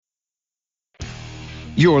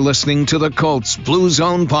You're listening to the Colts Blue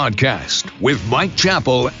Zone podcast with Mike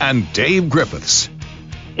Chappell and Dave Griffiths.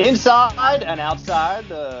 Inside and outside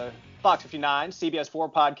the Fox 59 CBS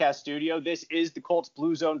 4 podcast studio, this is the Colts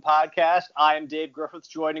Blue Zone podcast. I am Dave Griffiths.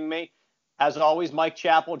 Joining me, as always, Mike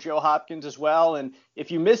Chappell, Joe Hopkins as well. And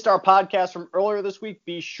if you missed our podcast from earlier this week,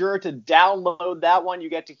 be sure to download that one.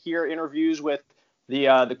 You get to hear interviews with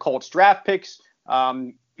the Colts draft picks.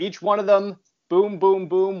 Each one of them, boom, boom,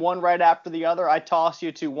 boom, one right after the other. I toss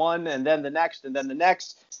you to one and then the next and then the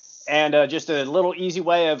next. And just a little easy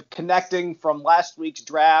way of connecting from last week's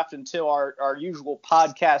draft until our usual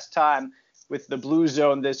podcast time with the Blue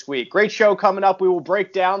Zone this week. Great show coming up. We will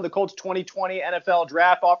break down the Colts 2020 NFL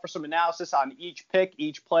draft, offer some analysis on each pick,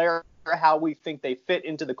 each player, how we think they fit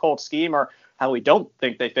into the Colts scheme or how we don't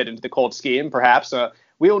think they fit into the Colts scheme, perhaps.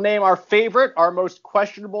 We will name our favorite, our most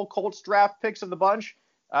questionable Colts draft picks of the bunch.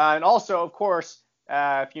 And also, of course,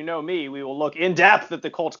 if you know me, we will look in depth at the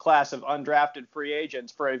Colts class of undrafted free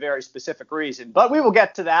agents for a very specific reason. But we will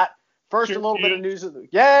get to that. First, a little bit of news.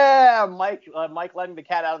 Mike letting the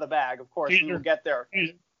cat out of the bag. Of course, we will get there.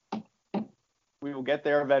 We will get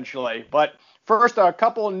there eventually. But first, a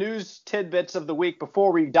couple of news tidbits of the week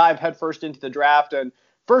before we dive headfirst into the draft. And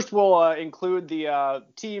first, we'll include the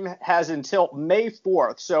team has until May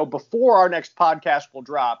 4th. So before our next podcast will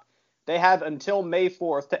drop, they have until May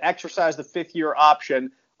 4th to exercise the fifth-year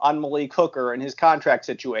option on Malik Hooker and his contract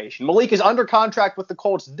situation. Malik is under contract with the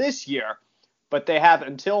Colts this year, but they have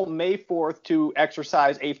until May 4th to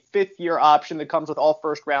exercise a fifth-year option that comes with all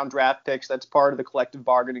first-round draft picks. That's part of the collective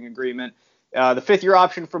bargaining agreement. The fifth-year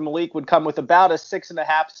option for Malik would come with about a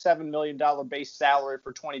 $6.5–7 million base salary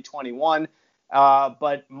for 2021.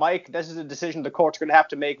 But, Mike, this is a decision the Colts are going to have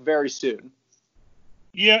to make very soon.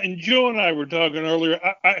 Yeah, and Joe and I were talking earlier.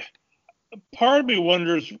 Part of me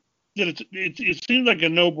wonders that it seems like a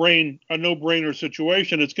no-brainer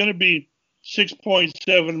situation. It's going to be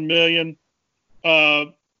 $6.7 million.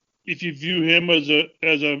 If you view him as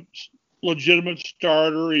a legitimate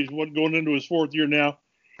starter, he's going into his fourth year now.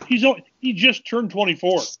 He just turned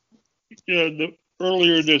 24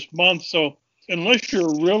 earlier this month. So unless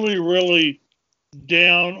you're really, really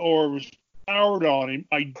down or soured on him,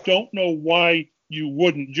 I don't know why you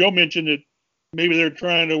wouldn't. Joe mentioned that maybe they're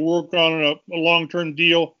trying to work on a long-term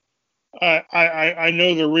deal. I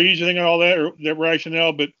know the reasoning and all that, or the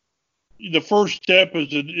rationale, but the first step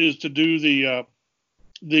is to do the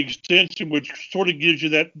extension, which sort of gives you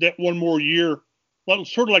that one more year,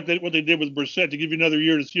 sort of like what they did with Brissett, to give you another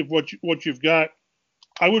year to see if what you've got.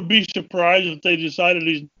 I would be surprised if they decided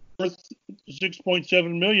he's worth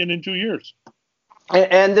 $6.7 million in 2 years.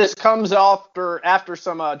 And this comes after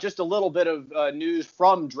some just a little bit of news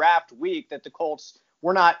from draft week that the Colts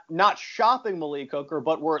were not shopping Malik Hooker,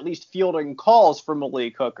 but were at least fielding calls for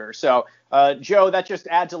Malik Hooker. So, Joe, that just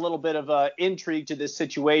adds a little bit of intrigue to this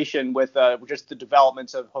situation with just the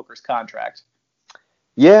developments of Hooker's contract.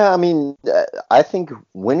 Yeah, I mean, I think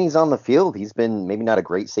when he's on the field, he's been maybe not a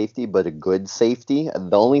great safety, but a good safety.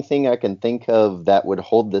 The only thing I can think of that would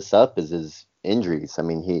hold this up is his injuries. I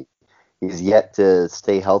mean, He's yet to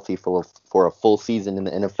stay healthy for a full season in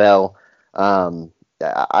the NFL.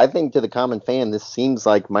 I think to the common fan, this seems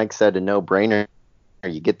like Mike said, a no-brainer.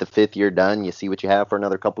 You get the fifth year done, you see what you have for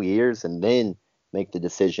another couple years, and then make the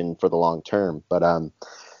decision for the long term. But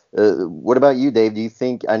what about you, Dave? Do you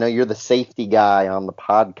think, I know you're the safety guy on the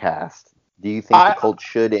podcast, do you think the Colts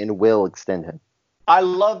should and will extend him? I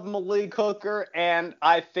love Malik Hooker, and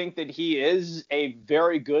I think that he is a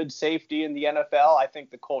very good safety in the NFL. I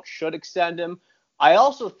think the Colts should extend him. I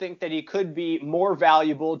also think that he could be more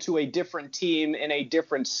valuable to a different team in a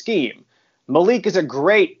different scheme. Malik is a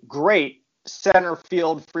great, great center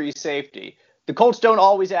field free safety. The Colts don't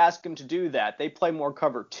always ask him to do that. They play more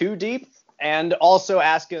cover 2 deep and also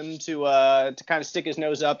ask him to kind of stick his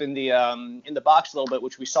nose up in the box a little bit,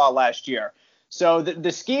 which we saw last year. So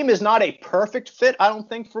the scheme is not a perfect fit, I don't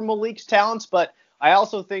think, for Malik's talents, but I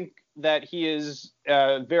also think that he is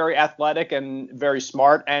very athletic and very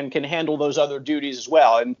smart and can handle those other duties as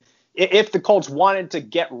well. And if the Colts wanted to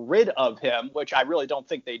get rid of him, which I really don't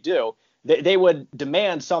think they do, they would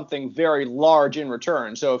demand something very large in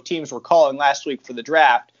return. So if teams were calling last week for the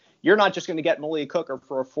draft, you're not just going to get Malik Hooker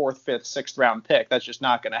for a 4th, 5th, 6th round pick. That's just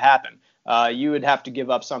not going to happen. You would have to give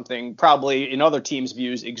up something probably in other teams'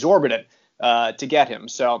 views exorbitant to get him.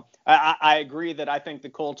 So I agree that I think the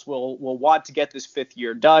Colts will want to get this 5th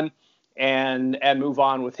year done and move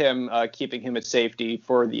on with him, keeping him at safety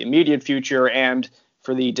for the immediate future and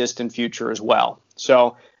for the distant future as well.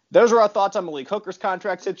 So those are our thoughts on Malik Hooker's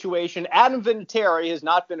contract situation. Adam Vinatieri has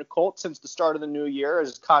not been a Colt since the start of the new year as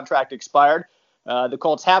his contract expired. The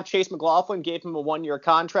Colts have Chase McLaughlin, gave him a 1-year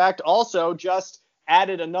contract. Also, just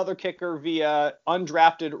added another kicker via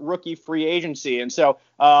undrafted rookie free agency. And so,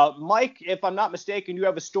 Mike, if I'm not mistaken, you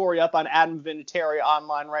have a story up on Adam Vinatieri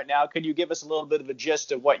online right now. Could you give us a little bit of a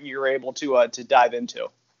gist of what you're able to dive into?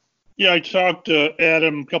 Yeah, I talked to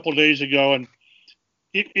Adam a couple of days ago, and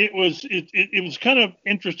it was kind of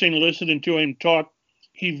interesting listening to him talk.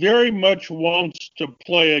 He very much wants to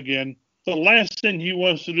play again. The last thing he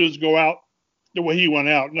wants to do is go out the way he went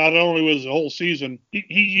out. Not only was the whole season, he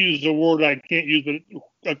used a word I can't use,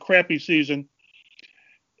 but a crappy season.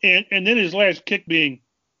 And then his last kick being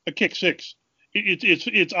a kick six.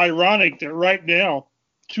 It's ironic that right now,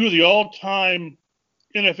 two of the all-time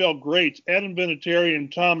NFL greats, Adam Vinatieri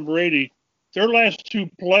and Tom Brady, their last two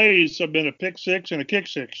plays have been a pick six and a kick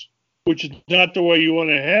six, which is not the way you want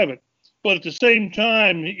to have it. But at the same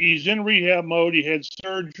time, he's in rehab mode. He had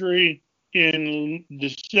surgery in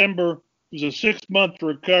December. It was a 6-month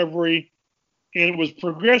recovery, and it was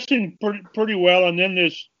progressing pretty well. And then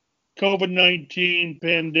this COVID-19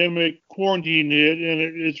 pandemic quarantine hit, and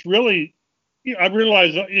it's really, I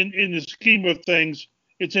realize in the scheme of things,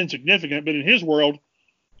 it's insignificant, but in his world,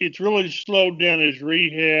 it's really slowed down his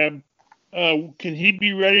rehab. Can he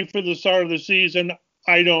be ready for the start of the season?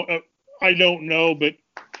 I don't know, but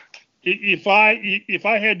if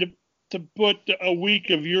I had to put a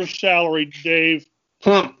week of your salary, Dave,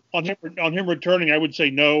 on him returning, I would say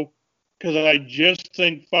no, because I just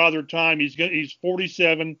think Father Time. He's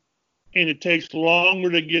 47, and it takes longer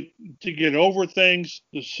to get over things.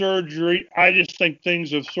 The surgery, I just think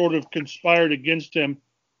things have sort of conspired against him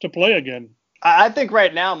to play again. I think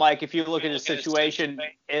right now, Mike, if you look at the situation,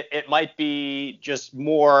 it might be just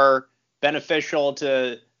more beneficial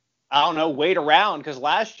to, I don't know, wait around, because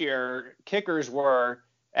last year kickers were,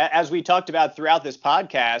 as we talked about throughout this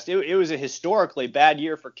podcast, it was a historically bad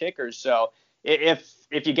year for kickers. So if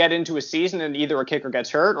you get into a season and either a kicker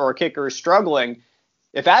gets hurt or a kicker is struggling,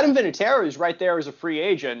 if Adam Vinatieri is right there as a free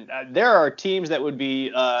agent, there are teams that would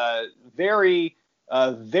be very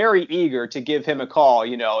eager to give him a call,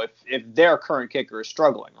 if their current kicker is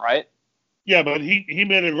struggling, right? Yeah, but he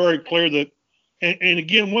made it very clear that, and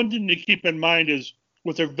again, one thing to keep in mind is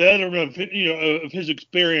with a veteran of his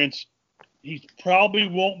experience, he probably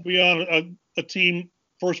won't be on a team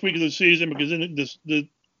first week of the season because then the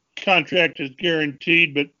contract is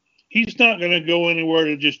guaranteed, but he's not going to go anywhere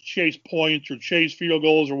to just chase points or chase field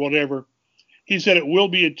goals or whatever. He said it will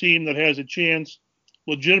be a team that has a chance,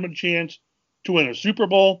 legitimate chance, to win a Super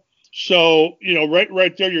Bowl. So,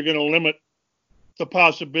 right there, you're going to limit the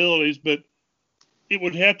possibilities, but it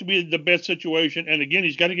would have to be the best situation. And again,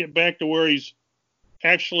 he's got to get back to where he's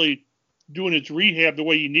actually doing his rehab the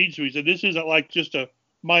way he needs to. He said, this isn't like just a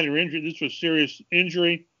minor injury. This was serious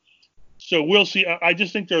injury. So we'll see. I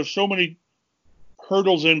just think there are so many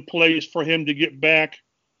hurdles in place for him to get back.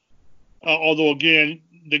 Although, again,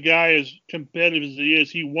 the guy, as competitive as he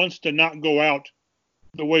is, he wants to not go out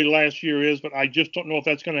the way last year is, but I just don't know if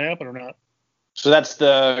that's going to happen or not. So that's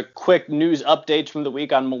the quick news updates from the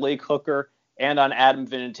week on Malik Hooker and on Adam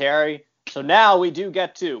Vinatieri. So now we do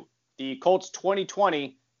get to the Colts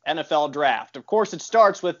 2020 NFL Draft. Of course, it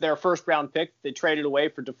starts with their first-round pick they traded away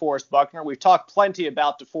for DeForest Buckner. We've talked plenty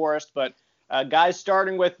about DeForest, but guys,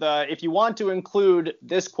 starting with if you want to include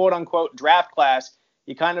this quote-unquote draft class,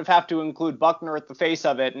 you kind of have to include Buckner at the face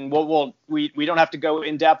of it, and we don't have to go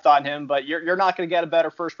in depth on him, but you're not going to get a better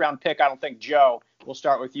first-round pick, I don't think, Joe. We'll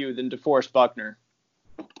start with you than DeForest Buckner.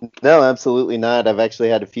 No, absolutely not. I've actually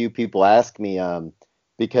had a few people ask me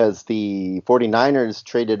because the 49ers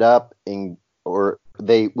traded up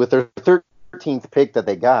with their 13th pick that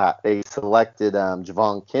they got, they selected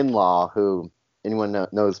Javon Kinlaw, who anyone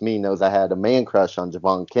knows me knows I had a man crush on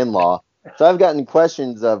Javon Kinlaw. So I've gotten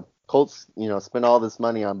questions of Colts, spend all this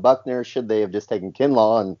money on Buckner. Should they have just taken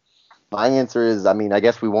Kinlaw? And my answer is, I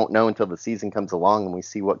guess we won't know until the season comes along and we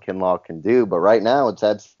see what Kinlaw can do. But right now, it's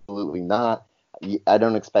absolutely not. I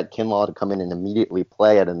don't expect Kinlaw to come in and immediately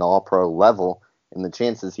play at an all-pro level. And the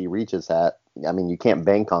chances he reaches that, you can't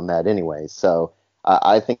bank on that anyway. So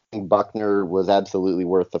I think Buckner was absolutely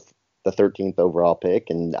worth the 13th overall pick.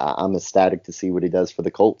 And I'm ecstatic to see what he does for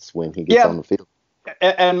the Colts when he gets on the field.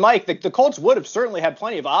 And Mike, the Colts would have certainly had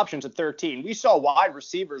plenty of options at 13. We saw wide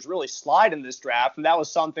receivers really slide in this draft, and that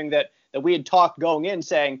was something that we had talked going in,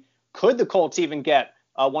 saying, could the Colts even get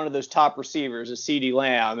one of those top receivers, a CeeDee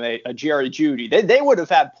Lamb, a Jerry Jeudy? They would have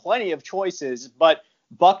had plenty of choices, but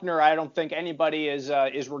Buckner, I don't think anybody is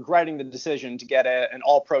regretting the decision to get an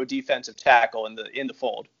all-pro defensive tackle in the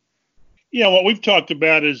fold. Yeah, what we've talked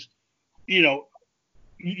about is,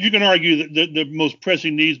 you can argue that the most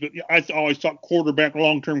pressing needs, but I always thought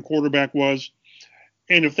long-term quarterback was.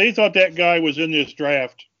 And if they thought that guy was in this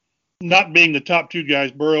draft, not being the top two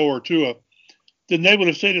guys, Burrow or Tua, then they would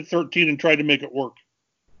have stayed at 13 and tried to make it work.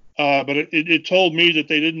 But it told me that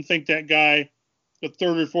they didn't think that guy, the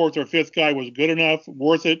third or fourth or fifth guy, was good enough,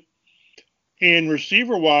 worth it. And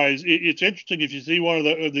receiver-wise, it's interesting if you see one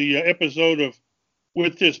of the episode of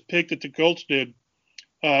with this pick that the Colts did,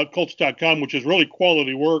 Colts.com, which is really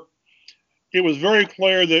quality work. It was very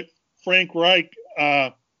clear that Frank Reich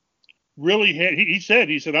really had. He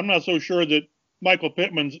said, I'm not so sure that Michael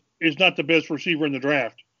Pittman is not the best receiver in the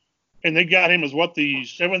draft, and they got him as the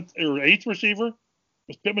seventh or eighth receiver.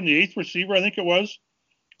 Was Pittman the eighth receiver? I think it was.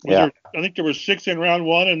 I think there was 6 in round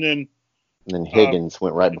one, and then Higgins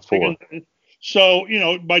went right before. So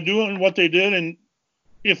by doing what they did, and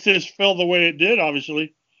if this fell the way it did,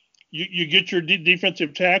 obviously, you get your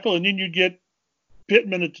defensive tackle, and then you get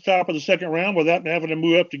Pittman at the top of the second round without having to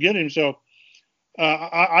move up to get him. So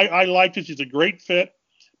I like this. He's a great fit.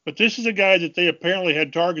 But this is a guy that they apparently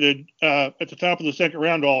had targeted at the top of the second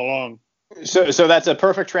round all along. So that's a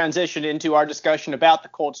perfect transition into our discussion about the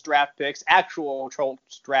Colts draft picks, actual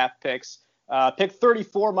Colts draft picks. Pick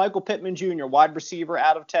 34, Michael Pittman Jr., wide receiver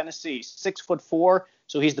out of Tennessee, 6'4",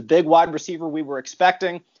 so he's the big wide receiver we were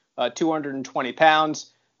expecting, 220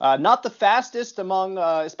 pounds. Not the fastest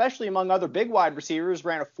especially among other big wide receivers,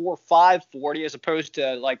 ran a 4.5 40 as opposed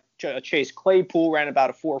to like Chase Claypool ran about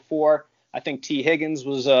a 4.4. I think T. Higgins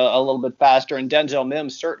was a little bit faster, and Denzel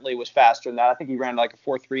Mims certainly was faster than that. I think he ran like a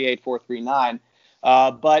 4.38,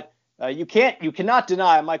 4.39. But you cannot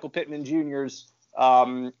deny Michael Pittman Jr.'s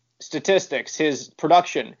statistics, his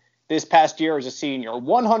production this past year as a senior.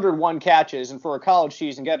 101 catches, and for a college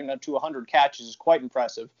season, getting up to 100 catches is quite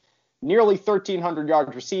impressive. Nearly 1,300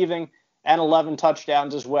 yards receiving and 11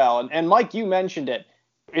 touchdowns as well. And Mike, you mentioned it.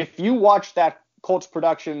 If you watched that Colts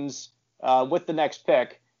productions with the next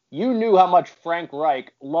pick, you knew how much Frank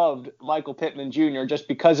Reich loved Michael Pittman Jr. just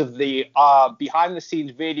because of the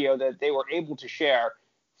behind-the-scenes video that they were able to share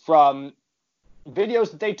from videos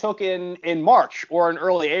that they took in March or in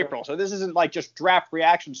early April. So this isn't like just draft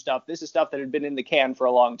reaction stuff. This is stuff that had been in the can for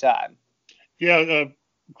a long time. Yeah,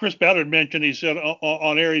 Chris Ballard mentioned, he said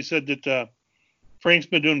on air, he said that Frank's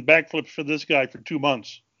been doing backflips for this guy for 2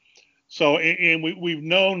 months. So, and we've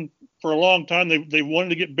known for a long time they wanted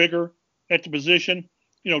to get bigger at the position.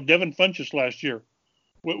 Devin Funchess last year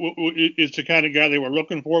is the kind of guy they were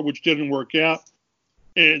looking for, which didn't work out.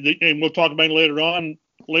 And we'll talk about it later on.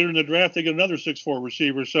 Later in the draft, they get another 6'4"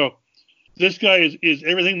 receiver. So this guy is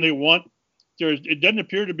everything they want. It doesn't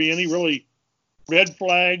appear to be any really red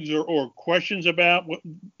flags or questions about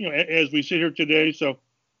as we sit here today. So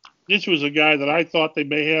this was a guy that I thought they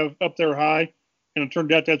may have up there high, and it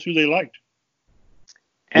turned out that's who they liked.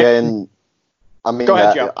 Yeah, and I mean, go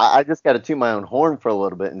ahead, Joe. I just got to toot my own horn for a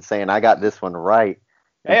little bit and saying I got this one right.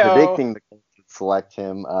 And predicting the Colts would select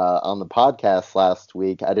him on the podcast last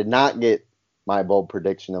week. I did not get my bold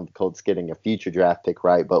prediction of the Colts getting a future draft pick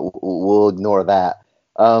right, but we'll ignore that.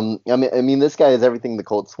 I mean, this guy is everything the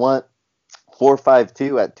Colts want.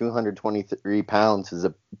 4.52 at 223 pounds is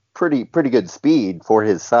a pretty good speed for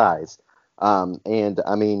his size. And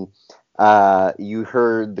I mean, you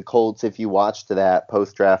heard the Colts, if you watched that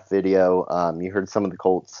post-draft video, you heard some of the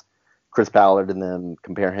Colts, Chris Ballard and them,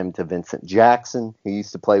 compare him to Vincent Jackson, who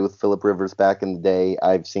used to play with Phillip Rivers back in the day.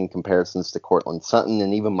 I've seen comparisons to Cortland Sutton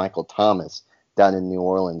and even Michael Thomas down in New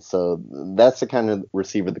Orleans. So that's the kind of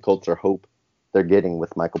receiver the Colts hope they're getting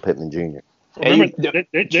with Michael Pittman Jr. Remember,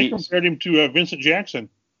 they compared him to Vincent Jackson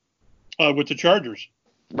with the Chargers,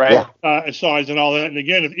 right? Size and all that. And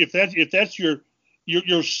again, if that's your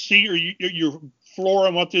C or your floor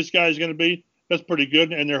on what this guy is going to be, that's pretty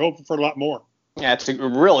good, and they're hoping for a lot more. Yeah, it's a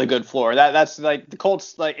really good floor. That's like the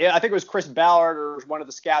Colts. Like I think it was Chris Ballard or one of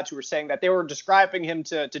the scouts who were saying that they were describing him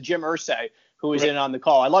to Jim Irsay, who was in on the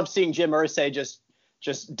call. I love seeing Jim Irsay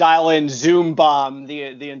just dial in, Zoom bomb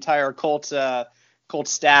the entire Colts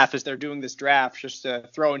staff as they're doing this draft, just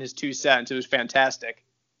throw in his 2 cents. It was fantastic.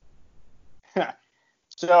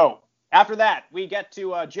 So after that, we get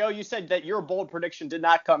to Joe. You said that your bold prediction did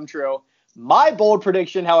not come true. My bold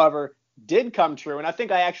prediction, however, did come true, and I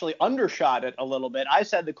think I actually undershot it a little bit. I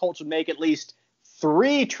said the Colts would make at least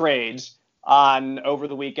 3 trades over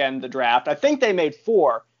the weekend, the draft. I think they made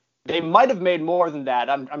 4. They might have made more than that.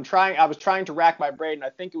 I was trying to rack my brain, and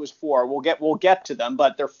I think it was 4. We'll get to them.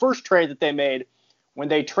 But their first trade that they made, when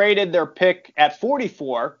they traded their pick at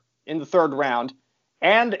 44 in the 3rd round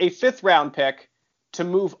and a 5th round pick to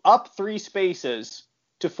move up 3 spaces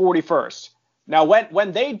to 41st. Now,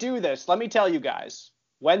 when they do this, let me tell you guys,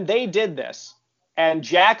 when they did this and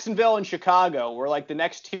Jacksonville and Chicago were like the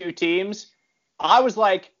next 2 teams, I was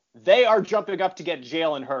like, they are jumping up to get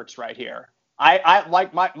Jalen Hurts right here. I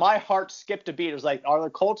like my heart skipped a beat. It was like, are the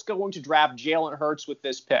Colts going to draft Jalen Hurts with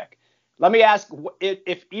this pick? Let me ask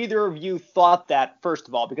if either of you thought that, first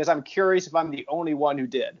of all, because I'm curious if I'm the only one who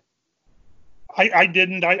did. I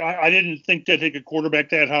didn't. I didn't think they'd take a quarterback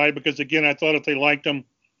that high because, again, I thought if they liked him,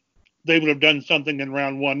 they would have done something in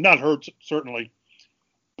round one. Not Hurts, certainly.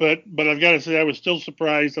 But I've got to say I was still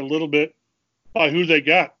surprised a little bit by who they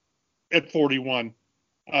got at 41.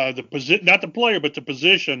 Not the player, but the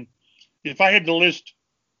position. If I had to list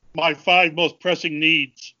my 5 most pressing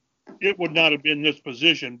needs, it would not have been this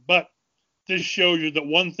position. But this shows you that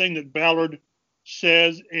one thing that Ballard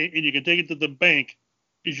says, and you can take it to the bank,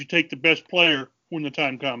 is you take the best player when the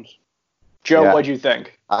time comes. Joe, what'd you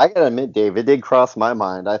think? I gotta admit, Dave, it did cross my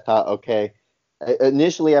mind. I thought, okay,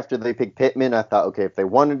 initially after they picked Pittman, I thought, okay, if they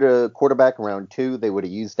wanted a quarterback in round 2, they would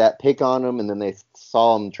have used that pick on him, and then they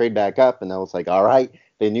saw him trade back up, and I was like, all right,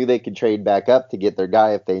 they knew they could trade back up to get their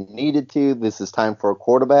guy if they needed to. This is time for a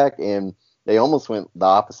quarterback, and they almost went the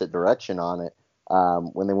opposite direction on it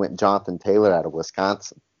when they went Jonathan Taylor out of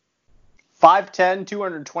Wisconsin. 5'10",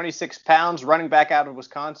 226 pounds, running back out of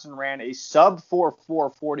Wisconsin, ran a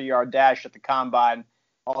sub-4.4 40-yard dash at the combine.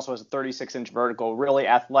 Also has a 36-inch vertical. Really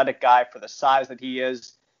athletic guy for the size that he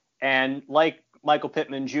is. And like Michael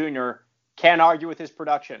Pittman Jr., can't argue with his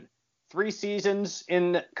production. 3 seasons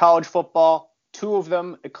in college football, 2 of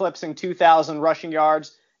them eclipsing 2,000 rushing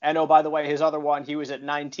yards. And, oh, by the way, his other one, he was at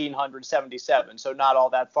 1,977, so not all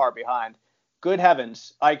that far behind. Good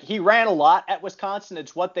heavens. Like, he ran a lot at Wisconsin.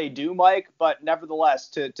 It's what they do, Mike. But nevertheless,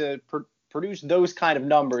 to produce those kind of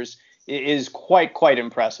numbers is quite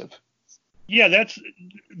impressive. Yeah, that's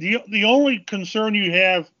the only concern you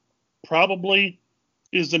have probably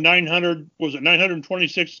is the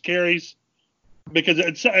 926 carries? Because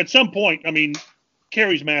at some point, I mean,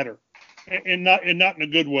 carries matter, and not in a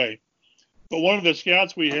good way. But one of the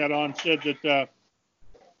scouts we had on said that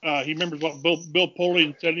he remembers what Bill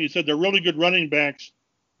Polian said. He said they're really good running backs.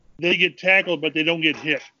 They get tackled, but they don't get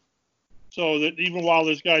hit. So that even while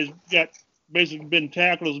this guy's got basically been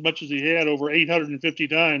tackled as much as he had over 850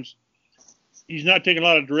 times, he's not taking a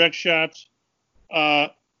lot of direct shots. And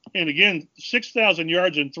again, 6,000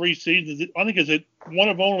 yards in 3 seasons. I think is it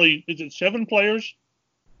 7 players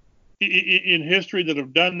in history that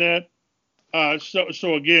have done that.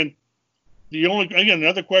 So again,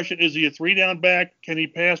 another question, is he a 3-down back? Can he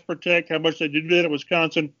pass protect? How much they did that at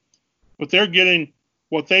Wisconsin? But they're getting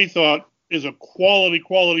what they thought is a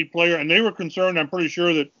quality player, and they were concerned, I'm pretty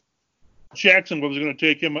sure, that Jacksonville was going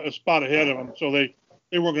to take him a spot ahead of him, so they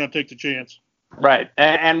weren't going to take the chance. Right.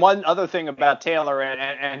 And one other thing about Taylor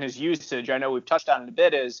and his usage, I know we've touched on it a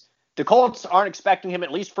bit, is the Colts aren't expecting him,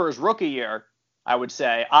 at least for his rookie year, I would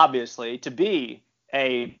say, obviously, to be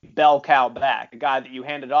a bell cow back, a guy that you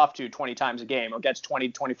hand it off to 20 times a game or gets 20,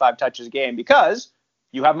 25 touches a game, because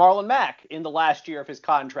you have Marlon Mack in the last year of his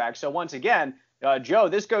contract. So once again, Joe,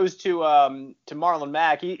 this goes to Marlon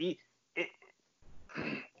Mack.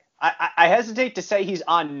 I hesitate to say he's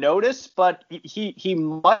on notice, but he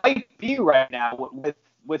might be right now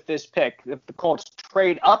with this pick. If the Colts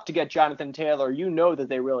trade up to get Jonathan Taylor, you know that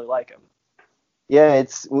they really like him. Yeah,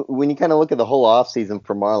 it's when you kind of look at the whole offseason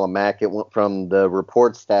for Marlon Mack, it went from the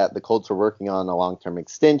reports that the Colts were working on a long-term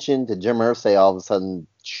extension to Jim Irsay all of a sudden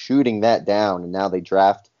shooting that down, and now they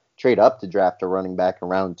trade up to draft a running back in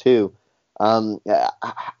round 2.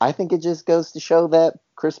 I think it just goes to show that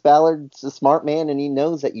Chris Ballard's a smart man, and he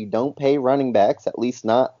knows that you don't pay running backs, at least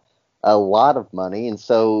not a lot of money. And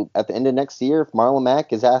so at the end of next year, if Marlon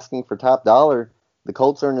Mack is asking for top dollar, the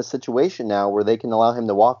Colts are in a situation now where they can allow him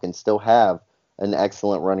to walk and still have an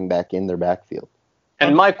excellent running back in their backfield.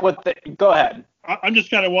 And Mike, go ahead. I'm just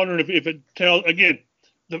kind of wondering if it tells, again,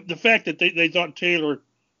 the fact that they thought Taylor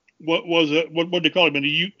what they call him,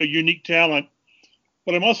 a unique talent.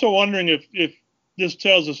 But I'm also wondering if this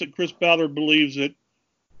tells us that Chris Ballard believes that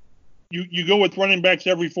you go with running backs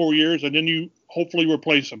every 4 years and then you hopefully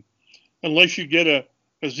replace them, unless you get a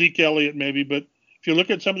Zeke Elliott maybe. But if you look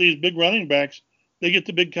at some of these big running backs, they get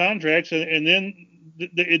the big contracts and then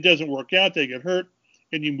it doesn't work out. They get hurt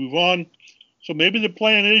and you move on. So maybe the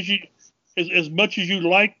plan is as much as you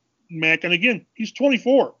like Mack, and again, he's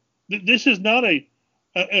 24. This is not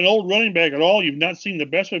an old running back at all. You've not seen the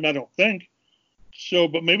best of him, I don't think. So,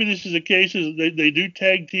 but maybe this is a case is they do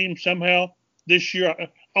tag team somehow this year.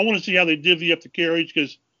 I want to see how they divvy up the carries,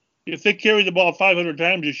 because if they carry the ball 500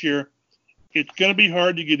 times this year, it's going to be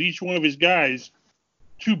hard to get each one of his guys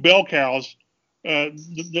 2 bell cows,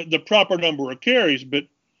 the proper number of carries. But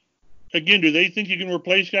again, do they think you can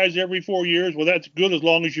replace guys every 4 years? Well, that's good as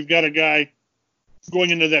long as you've got a guy going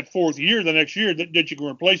into that fourth year, the next year, that you can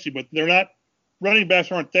replace him. But they're not running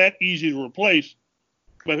backs aren't that easy to replace.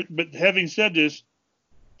 But having said this,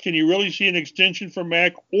 can you really see an extension for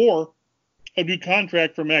Mack or a new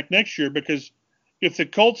contract for Mack next year? Because if the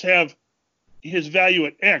Colts have his value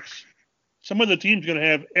at X, some of the team's going to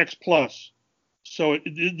have X plus. So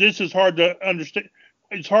this is hard to understand.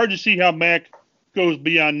 It's hard to see how Mack goes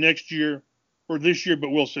beyond next year or this year, but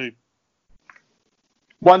we'll see.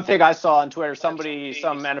 One thing I saw on Twitter, some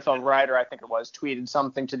NFL writer, I think it was, tweeted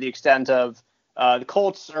something to the extent of the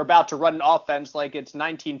Colts are about to run an offense like it's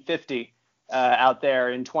 1950 out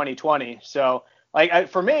there in 2020. So,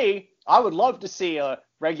 for me, I would love to see a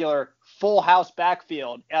regular full house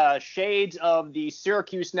backfield, shades of the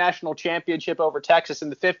Syracuse National Championship over Texas in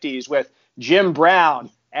the 50s with Jim Brown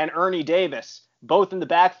and Ernie Davis, both in the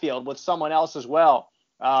backfield with someone else as well.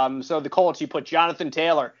 So the Colts, you put Jonathan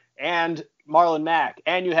Taylor and Marlon Mack,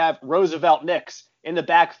 and you have Roosevelt Nix in the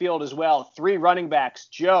backfield as well. 3 running backs,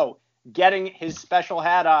 Joe getting his special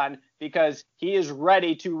hat on because he is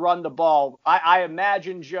ready to run the ball. I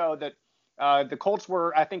imagine, Joe, that the Colts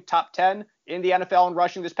were, I think, top 10 in the NFL in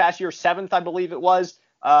rushing this past year, 7th, I believe it was.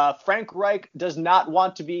 Frank Reich does not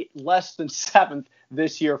want to be less than 7th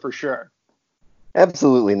this year for sure.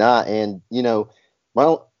 Absolutely not. And,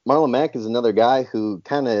 Marlon Mack is another guy who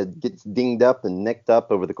kind of gets dinged up and nicked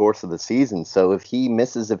up over the course of the season. So if he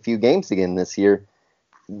misses a few games again this year,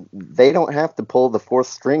 they don't have to pull the 4th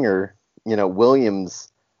stringer,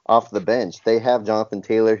 Williams off the bench. They have Jonathan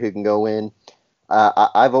Taylor who can go in.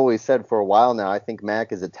 I've always said for a while now, I think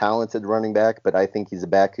Mack is a talented running back, but I think he's a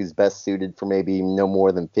back who's best suited for maybe no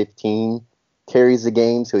more than 15 carries a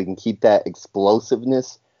game so he can keep that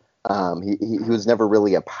explosiveness. He was never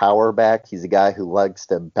really a power back. He's a guy who likes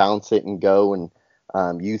to bounce it and go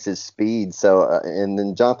and use his speed. So, and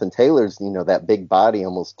then Jonathan Taylor's, that big body,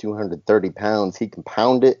 almost 230 pounds. He can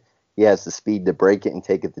pound it. He has the speed to break it and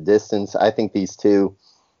take it the distance. I think these two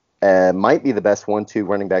might be the best 1-2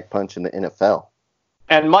 running back punch in the NFL.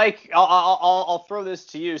 And Mike, I'll throw this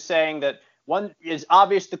to you, saying that one is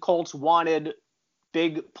obvious the Colts wanted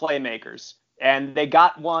big playmakers. And they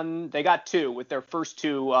got 2 with their first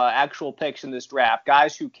 2 actual picks in this draft.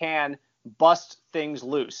 Guys who can bust things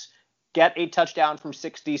loose, get a touchdown from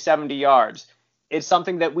 60, 70 yards. It's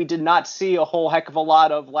something that we did not see a whole heck of a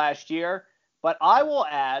lot of last year. But I will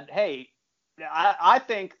add, hey, I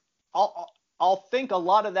think I'll think a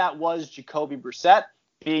lot of that was Jacoby Brissett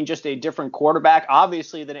being just a different quarterback,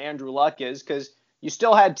 obviously, than Andrew Luck is, because you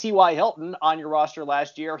still had T.Y. Hilton on your roster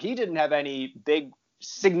last year. He didn't have any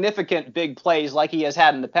significant big plays like he has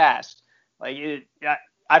had in the past. I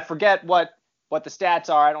forget what the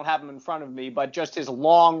stats are. I don't have them in front of me, but just his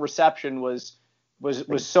long reception was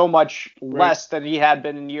so much less than he had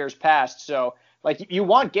been in years past. So, you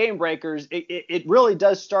want game breakers. It really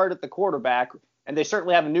does start at the quarterback, and they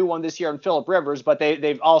certainly have a new one this year in Phillip Rivers, but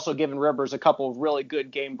they've also given Rivers a couple of really good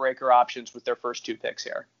game breaker options with their first 2 picks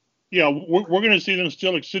here. Yeah, we're going to see them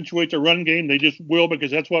still accentuate the run game. They just will, because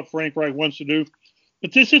that's what Frank Reich wants to do.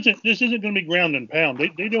 But this isn't going to be ground and pound.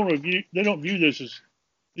 They don't view this as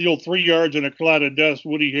the old 3 yards in a cloud of dust,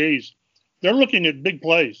 Woody Hayes. They're looking at big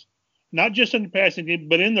plays, not just in the passing game,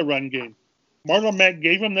 but in the run game. Marlon Mack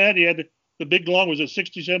gave him that. He had the big long was at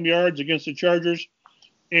 67 yards against the Chargers,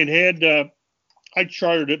 and had I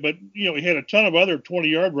charted it, but he had a ton of other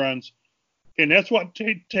 20-yard runs, and that's what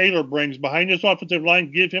Taylor brings behind his offensive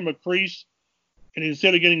line. Give him a crease, and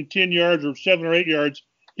instead of getting 10 yards or 7 or 8 yards,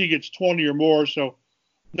 he gets 20 or more. So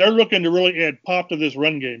they're looking to really add pop to this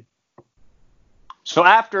run game. So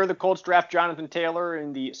after the Colts draft Jonathan Taylor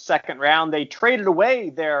in the 2nd round, they traded away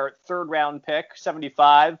their 3rd round pick,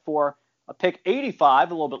 75, for a pick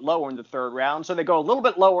 85, a little bit lower in the 3rd round. So they go a little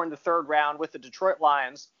bit lower in the 3rd round with the Detroit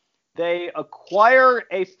Lions. They acquire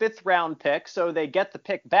a 5th round pick, so they get the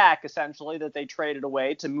pick back, essentially, that they traded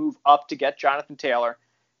away to move up to get Jonathan Taylor.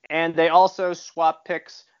 And they also swap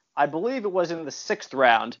picks, I believe it was in the 6th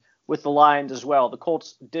round, with the Lions as well. The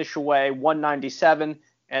Colts dish away 197,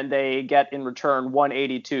 and they get in return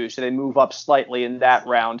 182. So they move up slightly in that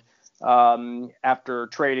round after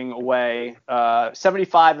trading away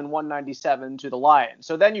 75 and 197 to the Lions.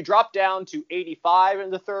 So then you drop down to 85 in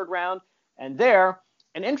the 3rd round, and there,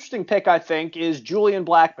 an interesting pick, I think, is Julian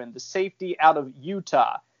Blackmon, the safety out of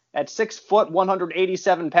Utah. At 6 foot,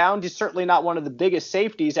 187 pounds, he's certainly not one of the biggest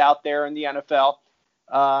safeties out there in the NFL.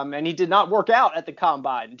 And he did not work out at the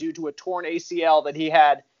Combine due to a torn ACL that he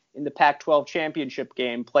had in the Pac-12 championship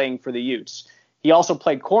game playing for the Utes. He also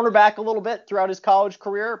played cornerback a little bit throughout his college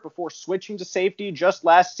career before switching to safety just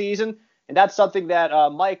last season. And that's something that,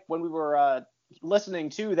 Mike, when we were listening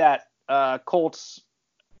to that Colts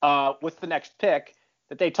with the next pick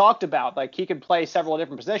that they talked about. Like, he could play several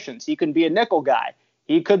different positions. He could be a nickel guy.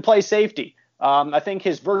 He could play safety. I think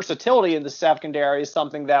his versatility in the secondary is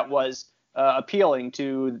something that was appealing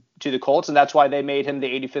to the Colts, and that's why they made him the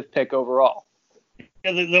 85th pick overall.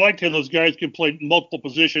 Yeah, they like to have those guys can play multiple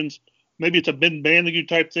positions. Maybe it's a Ben Bandagoo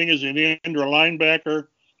type thing as an end or a linebacker.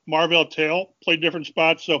 Marvell Tell played different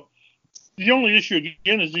spots. So the only issue,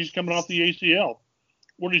 again, is he's coming off the ACL.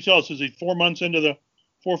 What did he tell us? Is he 4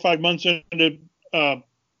 or 5 months into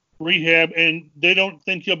rehab, and they don't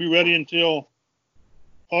think he'll be ready until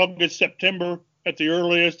August, September at the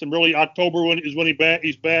earliest, and really October is when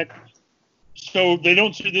he's back. So they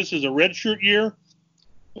don't see this as a redshirt year,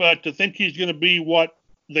 but to think he's going to be what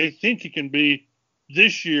they think he can be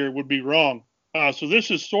this year would be wrong. So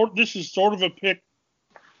this is sort of a pick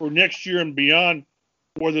for next year and beyond.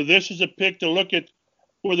 Whether this is a pick to look at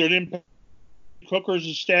whether it impacts Hooker's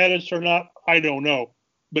status or not, I don't know,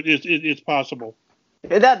 but it's possible.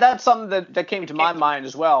 That's something that came to my mind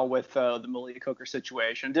as well with the Malik Hooker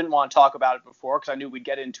situation. Didn't want to talk about it before because I knew we'd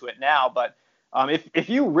get into it now, but if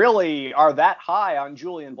you really are that high on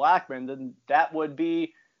Julian Blackmon, then that would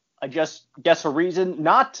be, I just guess, a reason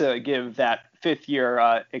not to give that fifth year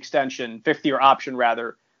option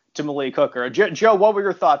rather, to Malik Hooker. Joe, what were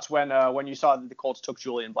your thoughts when you saw that the Colts took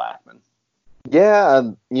Julian Blackmon?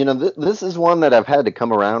 Yeah, this is one that I've had to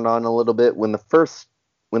come around on a little bit. When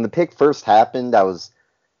the pick first happened, I was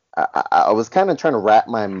kind of trying to wrap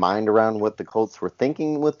my mind around what the Colts were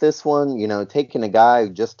thinking with this one. Taking a guy who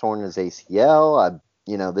just torn his ACL.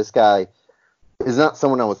 This guy is not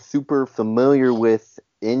someone I was super familiar with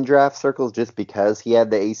in draft circles just because he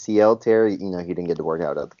had the ACL tear. He didn't get to work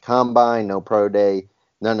out at the combine, no pro day,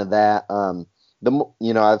 none of that.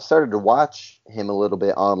 I've started to watch him a little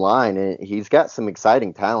bit online, and he's got some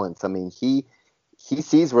exciting talents. I mean, he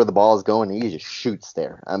sees where the ball is going, and he just shoots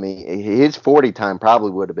there. I mean, his 40 time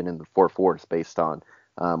probably would have been in the 4.4s based on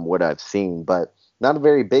what I've seen. But not a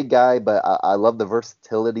very big guy, but I love the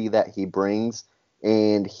versatility that he brings.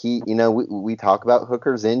 And he, we talk about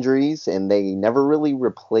Hooker's injuries, and they never really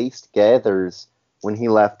replaced Gathers when he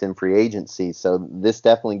left in free agency. So this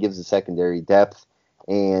definitely gives a secondary depth.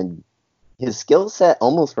 And his skill set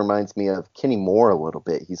almost reminds me of Kenny Moore a little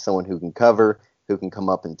bit. He's someone who can cover, who can come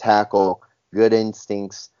up and tackle, good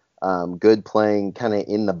instincts, good playing kind of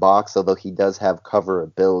in the box, although he does have cover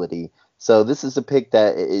ability. So this is a pick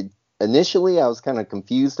that initially I was kind of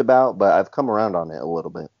confused about, but I've come around on it a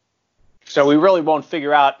little bit. So we really won't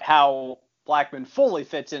figure out how Blackmon fully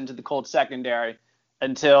fits into the Colts secondary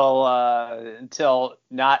until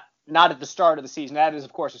not at the start of the season. That is,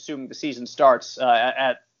 of course, assuming the season starts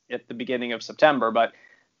at the beginning of September. But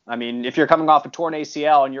I mean, if you're coming off a torn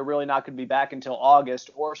ACL and you're really not going to be back until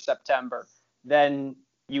August or September, then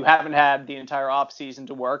you haven't had the entire offseason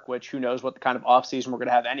to work, which who knows what the kind of offseason we're going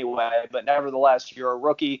to have anyway. But nevertheless, you're a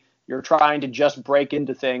rookie. You're trying to just break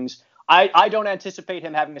into things. I don't anticipate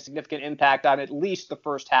him having a significant impact on at least the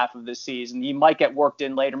first half of this season. He might get worked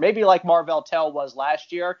in later, maybe like Marvell Tell was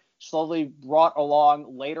last year, slowly brought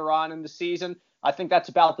along later on in the season. I think that's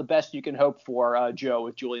about the best you can hope for, Joe,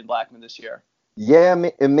 with Julian Blackmon this year. Yeah,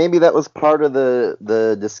 and maybe that was part of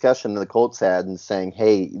the discussion the Colts had and saying,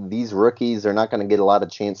 hey, these rookies are not going to get a lot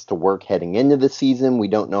of chance to work heading into the season. We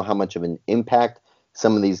don't know how much of an impact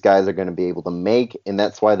some of these guys are going to be able to make, and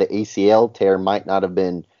that's why the ACL tear might not have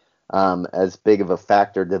been as big of a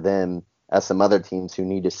factor to them as some other teams who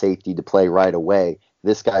need a safety to play right away.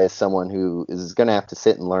 This guy is someone who is going to have to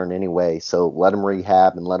sit and learn anyway, so let him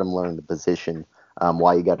rehab and let him learn the position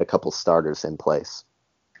while you got a couple starters in place.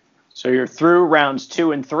 So you're through rounds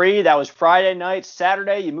 2 and 3. That was Friday night.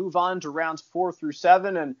 Saturday, you move on to rounds 4 through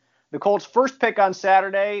 7. And the Colts' first pick on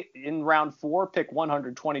Saturday in round 4, pick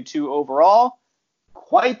 122 overall.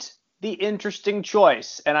 Quite the interesting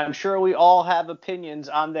choice. And I'm sure we all have opinions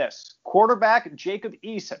on this. Quarterback Jacob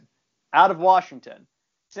Eason out of Washington.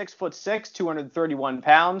 6'6", 231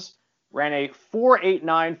 pounds. Ran a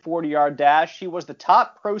 4.89 40-yard dash. He was the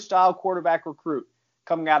top pro-style quarterback recruit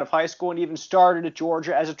coming out of high school and even started at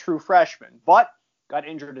Georgia as a true freshman, but got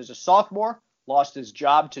injured as a sophomore, lost his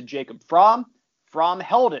job to Jacob Fromm. Fromm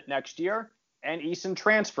held it next year, and Eason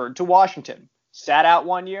transferred to Washington. Sat out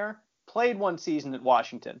 1 year, played 1 season at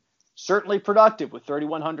Washington. Certainly productive with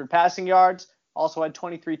 3,100 passing yards, also had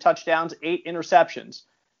 23 touchdowns, 8 interceptions.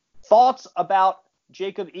 Thoughts about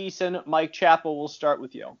Jacob Eason? Mike Chappell, we'll start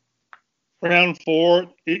with you. Round 4,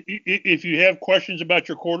 if you have questions about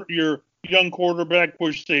your young quarterback,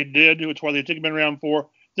 which they did, it's why they took him in round 4,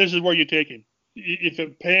 this is where you take him. If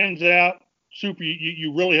it pans out, super,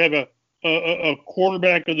 you really have a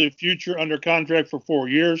quarterback of the future under contract for 4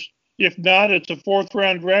 years. If not, it's a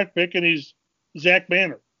 4th-round draft pick, and he's Zach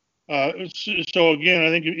Banner. So again, I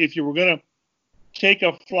think if you were going to take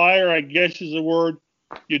a flyer, I guess is the word,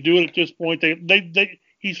 you do it at this point.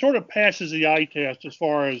 He sort of passes the eye test as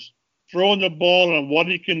far as throwing the ball and what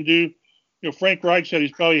he can do. Frank Reich said he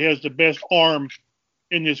probably has the best arm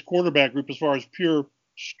in this quarterback group as far as pure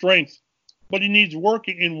strength, but he needs work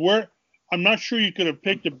in where. I'm not sure you could have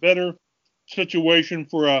picked a better situation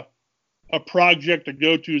for a project to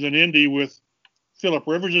go to than Indy with Philip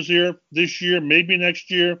Rivers is here this year, maybe next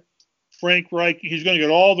year. Frank Reich, he's going to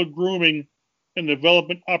get all the grooming and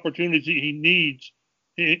development opportunities he needs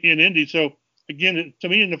in Indy. So, again, to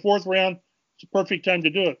me, in the 4th round, it's a perfect time to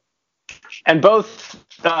do it. And both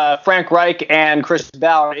Frank Reich and Chris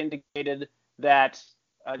Ballard indicated that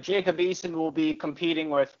Jacob Eason will be competing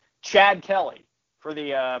with Chad Kelly for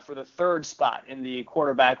the 3rd spot in the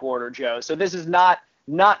quarterback order, Joe. So this is not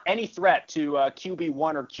any threat to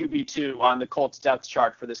QB1 or QB2 on the Colts depth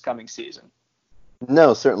chart for this coming season.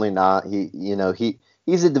 No, certainly not.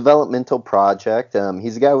 He's a developmental project.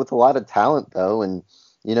 He's a guy with a lot of talent, though, and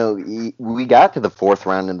we got to the 4th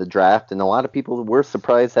round in the draft, and a lot of people were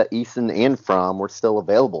surprised that Eason and Fromm were still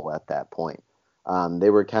available at that point.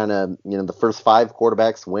 They were kind of, the first 5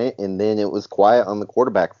 quarterbacks went, and then it was quiet on the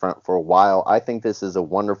quarterback front for a while. I think this is a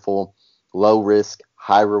wonderful, low-risk,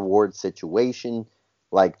 high-reward situation.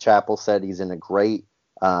 Like Chappell said, he's in a great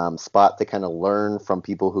spot to kind of learn from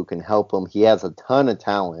people who can help him. He has a ton of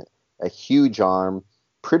talent, a huge arm,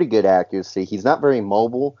 pretty good accuracy. He's not very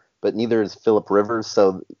mobile, but neither is Philip Rivers.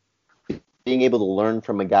 So being able to learn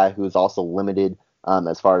from a guy who is also limited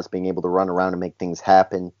as far as being able to run around and make things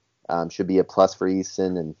happen should be a plus for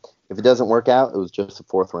Eason. And if it doesn't work out, it was just a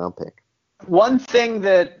 4th-round pick. One thing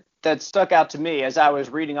that stuck out to me as I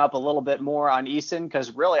was reading up a little bit more on Eason,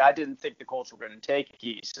 because really I didn't think the Colts were going to take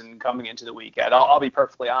Eason coming into the weekend. I'll be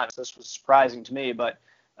perfectly honest. This was surprising to me, but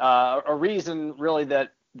a reason really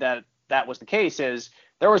that was the case is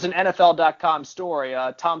there was an NFL.com story.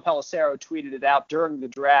 Tom Pelissero tweeted it out during the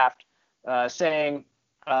draft saying,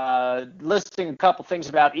 listing a couple things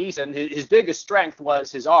about Eason. His biggest strength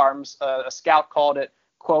was his arms. A scout called it,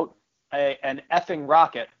 quote, an effing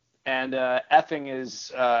rocket. And effing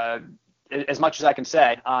is as much as I can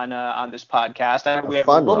say on this podcast. I know we have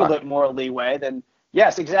a little bit more leeway than,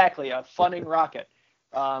 yes, exactly, a funning rocket.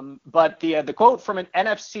 But the quote from an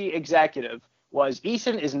NFC executive was,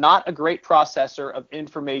 Eason is not a great processor of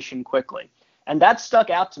information quickly. And that stuck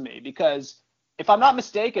out to me because if I'm not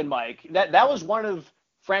mistaken, Mike, that was one of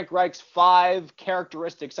Frank Reich's 5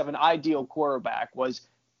 characteristics of an ideal quarterback was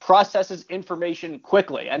processes information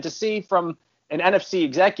quickly. And to see from an NFC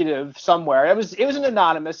executive somewhere, it was an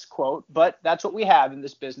anonymous quote, but that's what we have in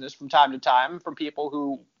this business from time to time from people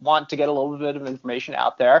who want to get a little bit of information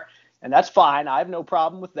out there. And that's fine. I have no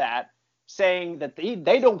problem with that, saying that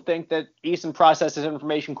they don't think that Eason processes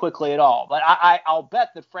information quickly at all. But I'll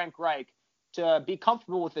bet that Frank Reich, to be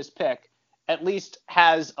comfortable with this pick, at least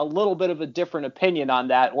has a little bit of a different opinion on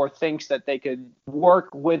that, or thinks that they could work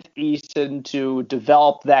with Eason to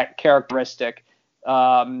develop that characteristic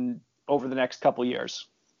over the next couple years.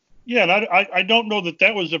 Yeah, and I don't know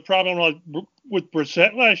that was the problem with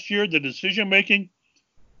Brissett last year, the decision making,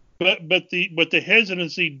 but the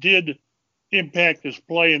hesitancy did impact his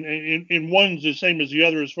play, and one's the same as the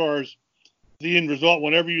other as far as the end result.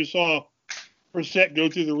 Whenever you saw Brissett go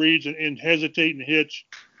through the reads and hesitate and hitch,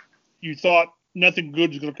 you thought nothing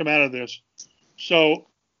good is going to come out of this. So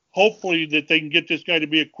hopefully that they can get this guy to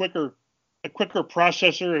be a quicker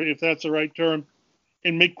processor, if that's the right term,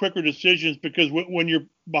 and make quicker decisions, because when you're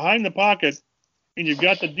behind the pocket and you've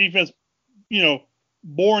got the defense,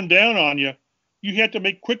 borne down on you, you have to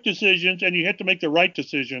make quick decisions and you have to make the right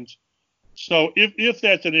decisions. So if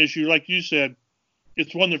that's an issue, like you said,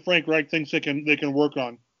 it's one that Frank Reich thinks they can work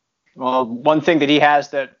on. Well, one thing that he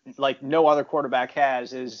has that like no other quarterback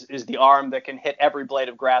has is the arm that can hit every blade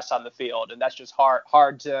of grass on the field, and that's just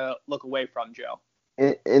hard to look away from, Joe.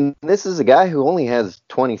 And this is a guy who only has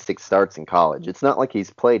 26 starts in college. It's not like he's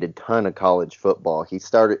played a ton of college football. He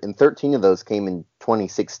started, and 13 of those came in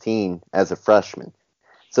 2016 as a freshman.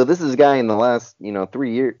 So this is a guy in the last,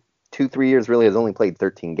 3 years really has only played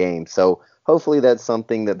 13 games. So hopefully that's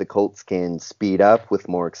something that the Colts can speed up with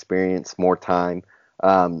more experience, more time.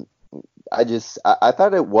 I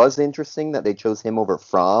thought it was interesting that they chose him over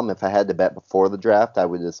Fromm. If I had to bet before the draft, I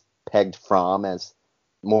would have pegged Fromm as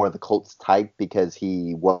more of the Colts type because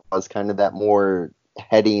he was kind of that more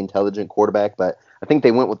heady, intelligent quarterback. But I think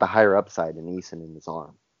they went with the higher upside in Eason and his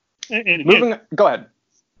arm. And go ahead.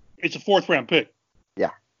 It's a 4th-round pick.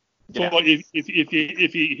 Yeah. So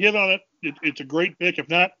if you hit on it, it's a great pick. If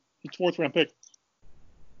not, it's 4th-round pick.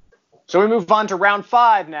 So we move on to round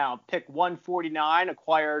 5 now. Pick 149,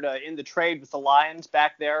 acquired in the trade with the Lions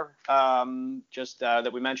back there, that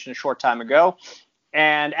we mentioned a short time ago.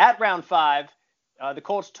 And at round 5, the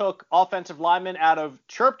Colts took offensive lineman out of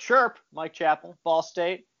Chirp, Mike Chappell, Ball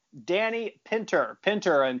State, Danny Pinter.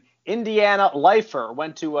 Pinter, an Indiana lifer,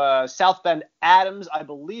 went to South Bend Adams. I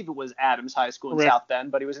believe it was Adams High School in Correct. South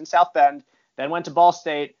Bend, but he was in South Bend, then went to Ball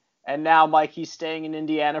State, and now, Mike, he's staying in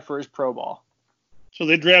Indiana for his pro ball. So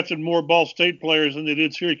they drafted more Ball State players than they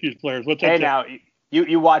did Syracuse players. What's that? Hey, now,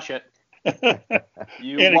 you watch it.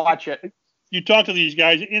 Watch it. You talk to these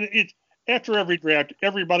guys, and it's after every draft,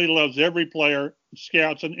 everybody loves every player,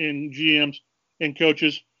 scouts and GMs and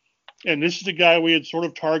coaches. And this is the guy we had sort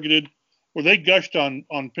of targeted, where they gushed on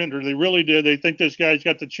Pinter. They really did. They think this guy's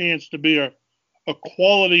got the chance to be a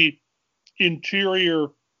quality interior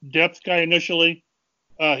depth guy initially.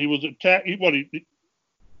 He was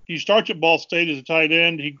he starts at Ball State as a tight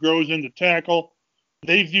end. He grows into tackle.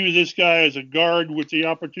 They view this guy as a guard with the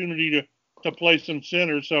opportunity to play some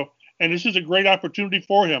center. So, and this is a great opportunity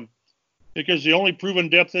for him because the only proven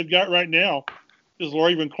depth they've got right now is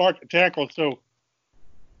Loreven Clark at tackle. So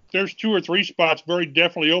there's 2 or 3 spots very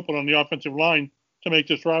definitely open on the offensive line to make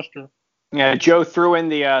this roster. Yeah, Joe threw in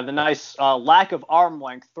the nice lack of arm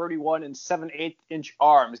length, 31 and 7/8 inch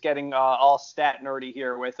arms, getting all stat nerdy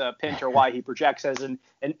here with Pinter, why he projects as an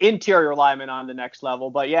interior lineman on the next level.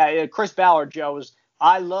 But yeah, Chris Ballard, Joe,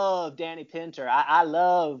 I love Danny Pinter. I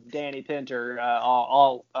love Danny Pinter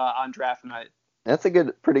all on draft night. That's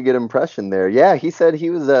a pretty good impression there. Yeah, he said he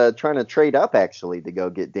was trying to trade up actually to go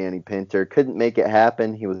get Danny Pinter. Couldn't make it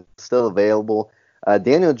happen. He was still available.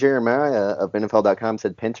 Daniel Jeremiah of NFL.com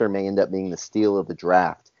said Pinter may end up being the steal of the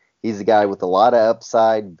draft. He's a guy with a lot of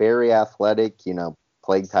upside, very athletic,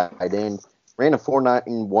 played tight end, ran a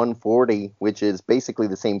 4.9 140, which is basically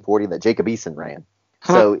the same 40 that Jacob Eason ran.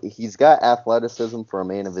 So he's got athleticism for a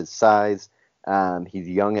man of his size. He's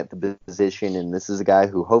young at the position, and this is a guy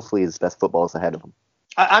who hopefully his best football is ahead of him.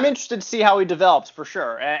 I'm interested to see how he develops for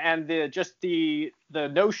sure, and the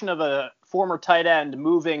notion of a former tight end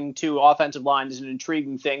moving to offensive line is an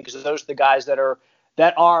intriguing thing because those are the guys that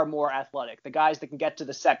are more athletic, the guys that can get to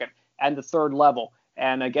the second and the third level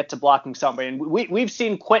and get to blocking somebody. And we've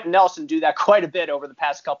seen Quentin Nelson do that quite a bit over the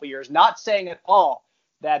past couple of years. Not saying at all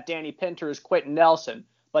that Danny Pinter is Quentin Nelson,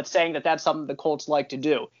 but saying that that's something the Colts like to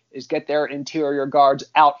do is get their interior guards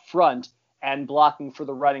out front and blocking for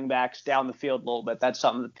the running backs down the field a little bit. That's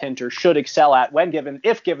something that Pinter should excel at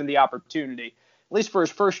if given the opportunity. At least for his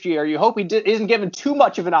first year, you hope he isn't given too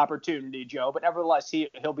much of an opportunity, Joe, but nevertheless,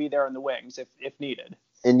 he'll be there in the wings if needed.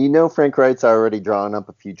 And Frank Wright's already drawn up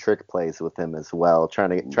a few trick plays with him as well, trying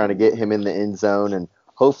to get him in the end zone, and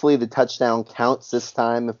hopefully the touchdown counts this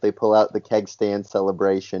time if they pull out the keg stand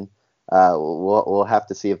celebration. We'll have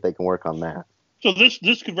to see if they can work on that. So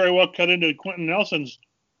this could very well cut into Quentin Nelson's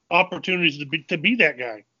opportunities to be that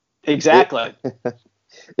guy. Exactly.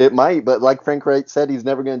 It might, but like Frank Wright said, he's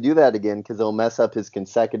never going to do that again because it'll mess up his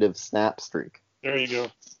consecutive snap streak. There you go.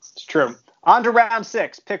 It's true. On to round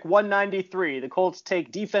 6, pick 193. The Colts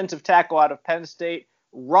take defensive tackle out of Penn State,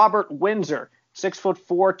 Robert Windsor,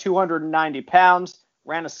 6'4", 290 pounds,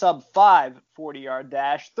 ran a sub-5 40-yard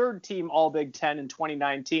dash, third team All-Big Ten in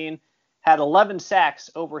 2019, had 11 sacks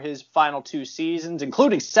over his final 2 seasons,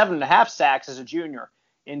 including 7.5 sacks as a junior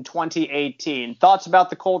in 2018. Thoughts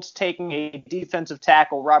about the Colts taking a defensive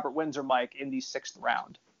tackle, Robert Windsor, Mike, in the 6th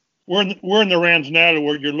round? We're in the rounds now to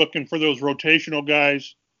where you're looking for those rotational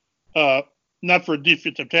guys, not for a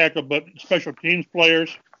defensive tackle, but special teams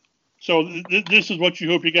players. So this is what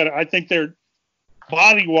you hope you got. I think they're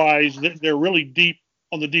body-wise, they're really deep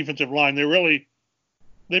on the defensive line.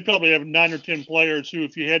 They probably have 9 or 10 players who,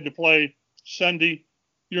 if you had to play Sunday,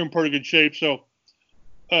 you're in pretty good shape. So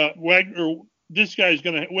Windsor's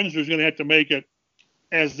going to have to make it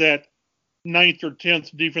as that 9th or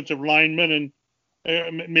 10th defensive lineman,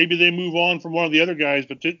 and maybe they move on from one of the other guys.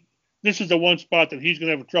 But this is the one spot that he's going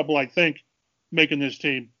to have trouble, I think, making this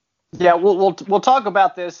team. Yeah, we'll talk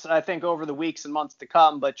about this, I think, over the weeks and months to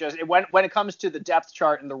come. But just when it comes to the depth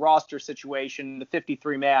chart and the roster situation, the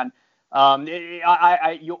 53-man,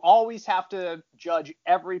 you always have to judge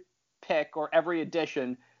every pick or every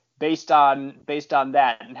addition based on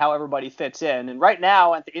that and how everybody fits in. And right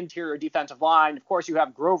now at the interior defensive line, of course, you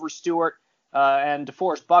have Grover Stewart and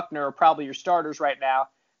DeForest Buckner are probably your starters right now.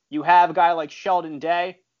 You have a guy like Sheldon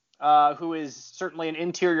Day, who is certainly an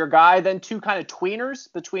interior guy. Then 2 kind of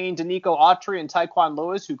tweeners between Danico Autry and Tyquan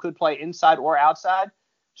Lewis, who could play inside or outside.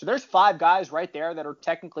 So there's 5 guys right there that are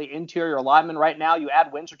technically interior linemen right now. You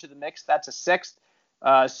add Windsor to the mix, that's a 6th.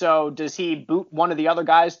 So does he boot one of the other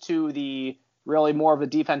guys to the really more of a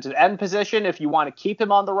defensive end position if you want to keep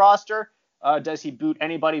him on the roster. Does he boot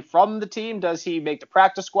anybody from the team? Does he make the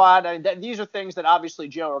practice squad? I mean, these are things that obviously,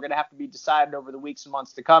 Joe, are going to have to be decided over the weeks and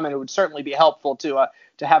months to come, and it would certainly be helpful to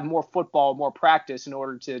have more football, more practice in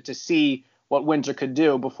order to see what Windsor could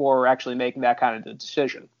do before actually making that kind of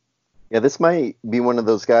decision. Yeah, this might be one of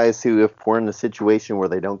those guys who, if we're in a situation where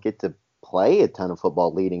they don't get to play a ton of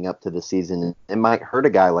football leading up to the season, it might hurt a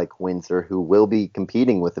guy like Windsor, who will be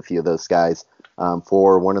competing with a few of those guys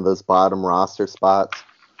for one of those bottom roster spots.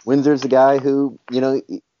 Windsor's a guy who,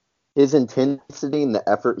 his intensity and the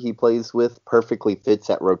effort he plays with perfectly fits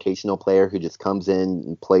that rotational player who just comes in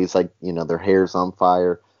and plays like, their hair's on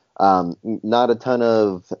fire. Not a ton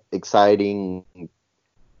of exciting,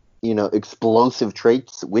 explosive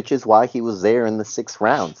traits, which is why he was there in the 6th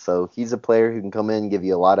round. So he's a player who can come in and give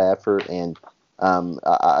you a lot of effort. And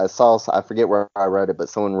I forget where I read it, but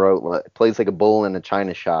someone wrote, plays like a bull in a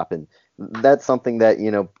china shop. And that's something that,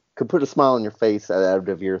 could put a smile on your face out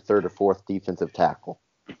of your 3rd or 4th defensive tackle.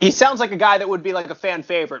 He sounds like a guy that would be like a fan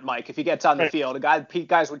favorite, Mike, if he gets on the field. A guy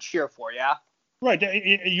guys would cheer for, yeah? Right.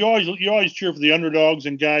 You always cheer for the underdogs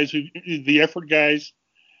and guys the effort guys.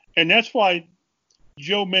 And that's why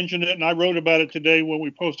Joe mentioned it, and I wrote about it today when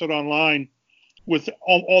we posted online with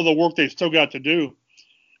all the work they've still got to do,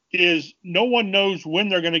 is no one knows when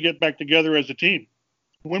they're going to get back together as a team.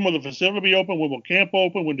 When will the facility be open? When will camp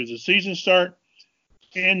open? When does the season start?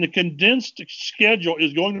 And the condensed schedule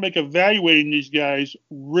is going to make evaluating these guys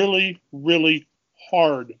really, really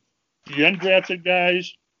hard. The undrafted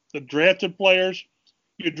guys, the drafted players.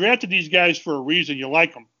 You drafted these guys for a reason. You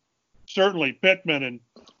like them. Certainly Pittman and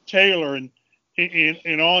Taylor and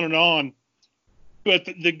on and on. But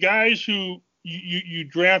the guys who you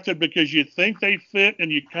drafted because you think they fit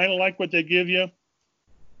and you kind of like what they give you,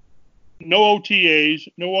 no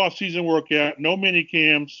OTAs, no off-season workout, no mini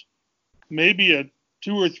camps, maybe a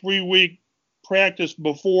 2 or 3 week practice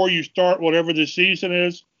before you start whatever the season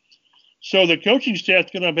is. So the coaching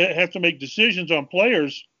staff's going to have to make decisions on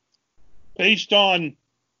players based on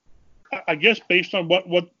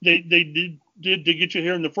what they did to get you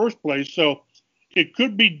here in the first place. So it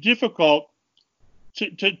could be difficult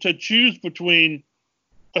to choose between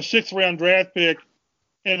a 6th round draft pick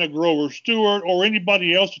and a Grover Stewart or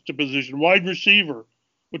anybody else at the position, wide receiver,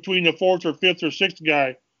 between the 4th or 5th or 6th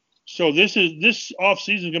guy. So this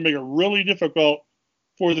offseason is going to make it really difficult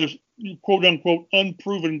for the quote-unquote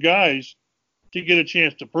unproven guys to get a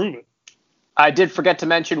chance to prove it. I did forget to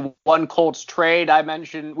mention one Colts trade.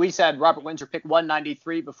 We said Robert Windsor picked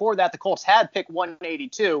 193. Before that, the Colts had picked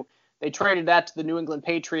 182. They traded that to the New England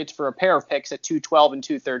Patriots for a pair of picks at 212 and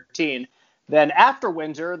 213. Then after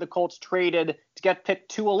Windsor, the Colts traded to get pick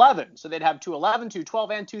 211. So they'd have 211,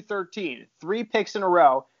 212, and 213. 3 picks in a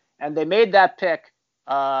row. And they made that pick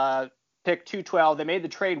 212. They made the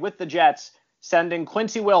trade with the Jets, sending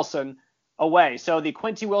Quincy Wilson away. So the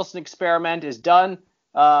Quincy Wilson experiment is done.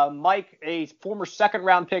 Mike, a former 2nd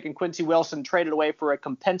round pick, and Quincy Wilson traded away for a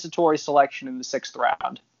compensatory selection in the 6th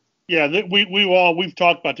round. Yeah, we've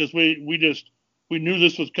talked about this. We knew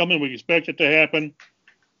this was coming. We expected it to happen.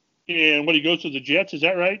 And when he goes to the Jets, is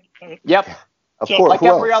that right? Yep. Of course. Like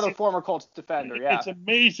every other former Colts defender, yeah. It's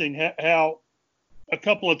amazing how a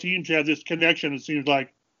couple of teams have this connection. It seems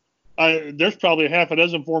like there's probably half a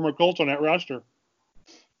dozen former Colts on that roster.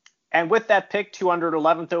 And with that pick,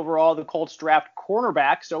 211th overall, the Colts draft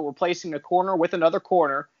cornerback. So replacing a corner with another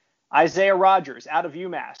corner, Isaiah Rodgers out of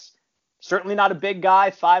UMass. Certainly not a big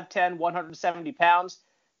guy, 5'10", 170 pounds.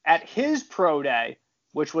 At his pro day,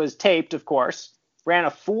 which was taped, of course, ran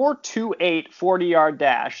a 4.28 40-yard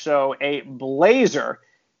dash, so a blazer.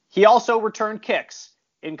 He also returned kicks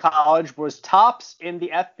in college, was tops in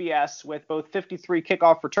the FBS with both 53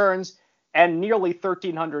 kickoff returns and nearly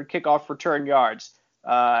 1,300 kickoff return yards.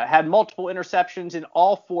 Had multiple interceptions in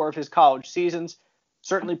all 4 of his college seasons.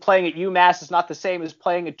 Certainly playing at UMass is not the same as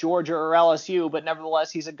playing at Georgia or LSU, but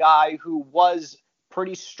nevertheless, he's a guy who was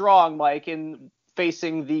pretty strong, Mike, in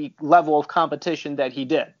facing the level of competition that he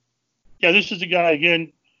did. Yeah, this is a guy,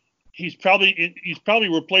 again, he's probably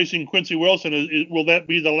replacing Quincy Wilson. Will that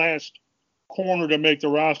be the last corner to make the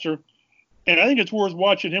roster? And I think it's worth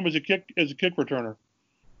watching him as a kick returner.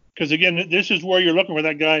 Because, again, this is where you're looking for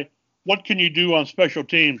that guy. What can you do on special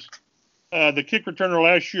teams? The kick returner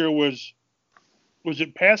last year was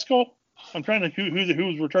it Pascal? I'm trying to think who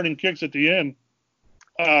was returning kicks at the end.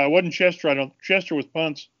 It wasn't Chester. Chester with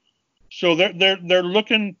punts. So they're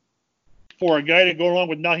looking for a guy to go along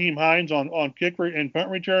with Nyheim Hines on kick and punt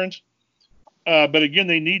returns. But again,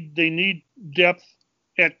 they need depth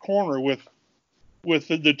at corner with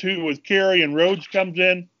the two, with Carey and Rhodes comes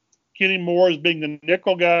in. Kenny Moore as being the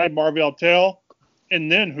nickel guy, Marvell Tell,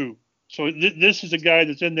 and then who? So this is a guy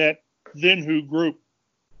that's in that then who group.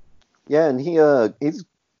 Yeah, and his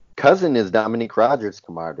cousin is Dominique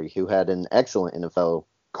Rodgers-Cromartie, who had an excellent NFL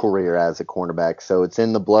career as a cornerback. So it's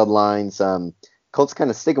in the bloodlines. Colts kind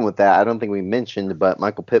of sticking with that. I don't think we mentioned, but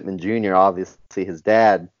Michael Pittman Jr., obviously his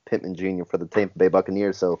dad, Pittman Jr. for the Tampa Bay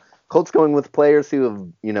Buccaneers. So Colts going with players who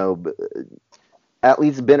have, at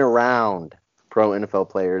least been around pro NFL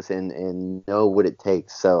players and know what it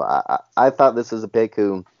takes. So I thought this was a pick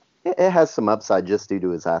who it has some upside just due to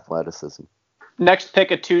his athleticism. Next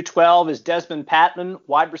pick at 212 is Desmond Patman,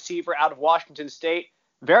 wide receiver out of Washington State.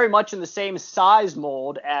 Very much in the same size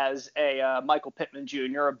mold as a Michael Pittman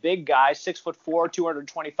Jr., a big guy, 6'4",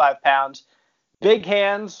 225 pounds. Big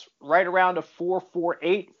hands, right around a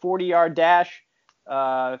 4.48 40-yard dash,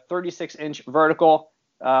 36-inch vertical.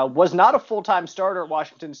 Was not a full-time starter at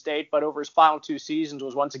Washington State, but over his final 2 seasons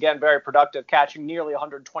was once again very productive, catching nearly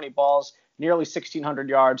 120 balls, nearly 1,600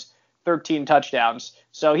 yards, 13 touchdowns.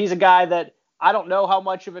 So he's a guy that I don't know how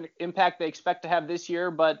much of an impact they expect to have this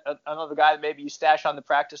year, but another guy that maybe you stash on the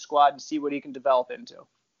practice squad and see what he can develop into.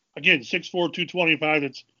 Again, 6'4", 225.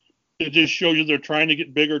 It just shows you they're trying to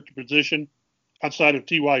get bigger to position outside of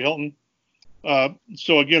T.Y. Hilton.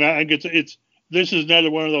 So again, I think this is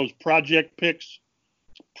another one of those project picks,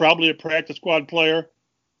 probably a practice squad player.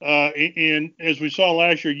 And as we saw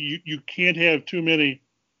last year, you can't have too many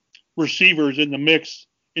receivers in the mix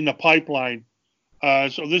in the pipeline.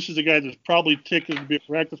 So this is a guy that's probably ticking to be a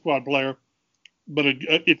practice squad player. But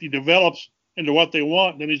if he develops into what they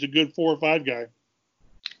want, then he's a good 4 or 5 guy.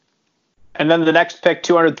 And then the next pick,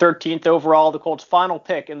 213th overall, the Colts' final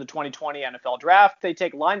pick in the 2020 NFL Draft. They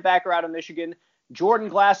take linebacker out of Michigan, Jordan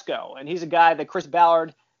Glasgow. And he's a guy that Chris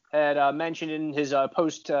Ballard had mentioned in his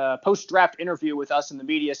post-draft interview with us in the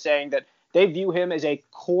media, saying that they view him as a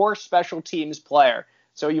core special teams player.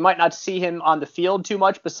 So you might not see him on the field too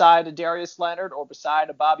much beside a Darius Leonard or beside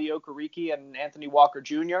a Bobby Okereke and Anthony Walker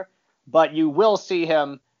Jr., but you will see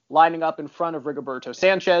him lining up in front of Rigoberto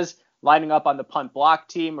Sanchez, lining up on the punt block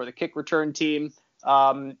team or the kick return team.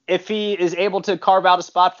 If he is able to carve out a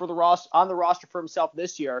spot for on the roster for himself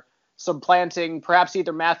this year, supplanting perhaps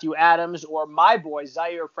either Matthew Adams or my boy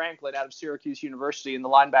Zaire Franklin out of Syracuse University in the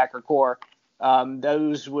linebacker core,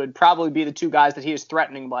 those would probably be the 2 guys that he is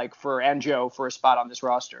threatening, Mike, and Joe, for a spot on this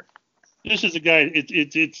roster. This is a guy.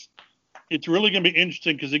 It's really going to be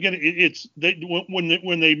interesting because again,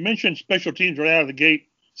 when they mention special teams right out of the gate.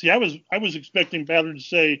 See, I was expecting Ballard to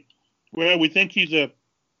say, well, we think he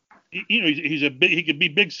could be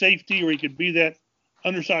big safety or he could be that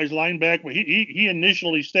undersized linebacker. But he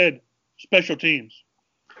initially said special teams.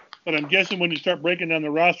 But I'm guessing when you start breaking down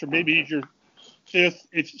the roster, maybe he's your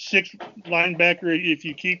 6th linebacker if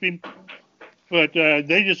you keep him. But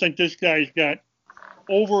they just think this guy's got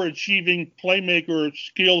overachieving playmaker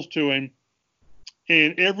skills to him.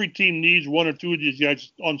 And every team needs 1 or 2 of these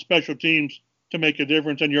guys on special teams to make a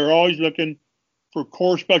difference. And you're always looking for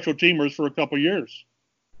core special teamers for a couple of years.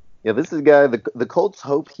 Yeah, this is a guy, the Colts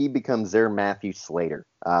hope he becomes their Matthew Slater,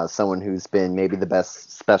 someone who's been maybe the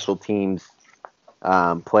best special teams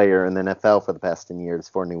player in the NFL for the past 10 years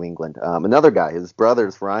for New England. Another guy, his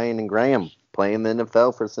brothers, Ryan and Graham, play in the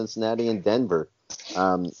NFL for Cincinnati and Denver.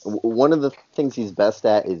 One of the things he's best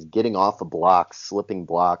at is getting off of blocks, slipping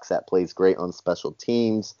blocks. That plays great on special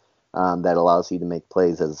teams. That allows you to make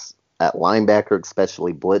plays at linebacker,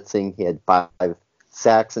 especially blitzing. He had 5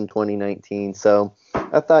 sacks in 2019. So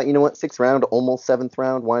I thought, 6th round, almost 7th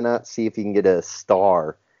round, why not see if you can get a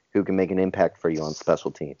star who can make an impact for you on special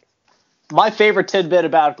teams? My favorite tidbit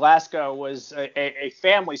about Glasgow was a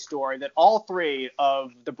family story that all 3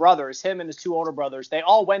 of the brothers, him and his 2 older brothers, they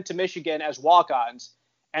all went to Michigan as walk-ons,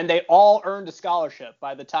 and they all earned a scholarship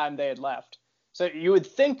by the time they had left. So you would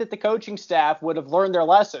think that the coaching staff would have learned their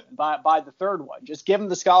lesson by the 3rd one. Just give them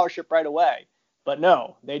the scholarship right away. But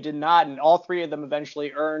no, they did not, and all 3 of them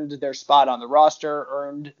eventually earned their spot on the roster,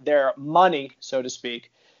 earned their money, so to speak.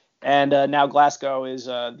 And now Glasgow is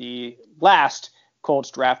the last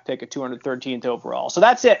Colts draft pick at 213th overall. So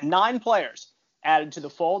that's it. 9 players added to the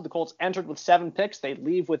fold. The Colts entered with 7 picks. They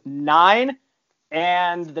leave with 9.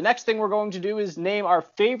 And the next thing we're going to do is name our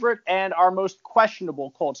favorite and our most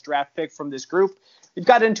questionable Colts draft pick from this group. We've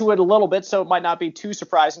got into it a little bit, so it might not be too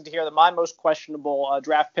surprising to hear that my most questionable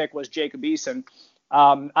draft pick was Jacob Eason.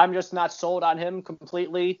 I'm just not sold on him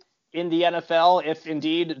completely in the NFL. If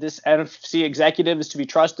indeed this NFC executive is to be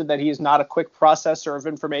trusted that he is not a quick processor of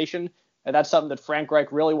information, and that's something that Frank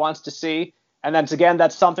Reich really wants to see. And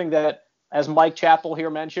that's something that, as Mike Chappell here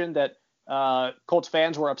mentioned, that Colts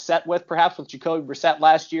fans were upset with, perhaps with Jacoby Brissett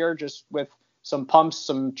last year, just with some pumps,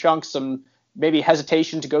 some chunks, some maybe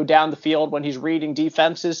hesitation to go down the field when he's reading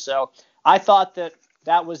defenses. So I thought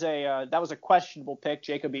that was a questionable pick,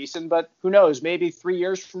 Jacob Eason. But who knows? Maybe 3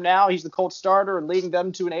 years from now, he's the Colts starter and leading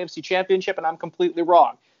them to an AFC championship, and I'm completely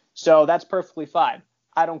wrong. So that's perfectly fine.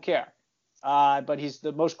 I don't care. But he's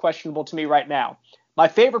the most questionable to me right now. My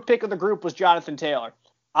favorite pick of the group was Jonathan Taylor.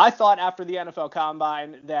 I thought after the NFL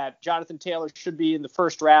Combine that Jonathan Taylor should be in the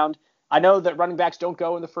first round. I know that running backs don't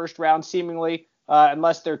go in the first round, seemingly,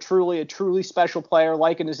 unless they're a truly special player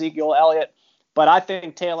like an Ezekiel Elliott. But I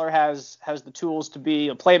think Taylor has the tools to be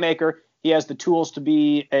a playmaker. He has the tools to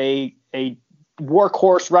be a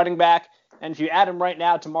workhorse running back. And if you add him right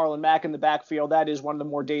now to Marlon Mack in the backfield, that is one of the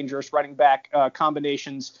more dangerous running back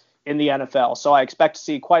combinations in the NFL. So I expect to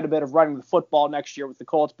see quite a bit of running the football next year with the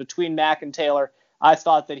Colts between Mack and Taylor. I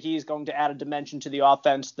thought that he's going to add a dimension to the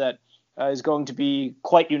offense that is going to be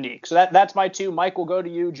quite unique. So that's my two. Mike, we'll go to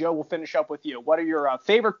you. Joe, we'll finish up with you. What are your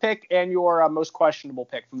favorite pick and your most questionable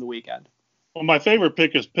pick from the weekend? Well, my favorite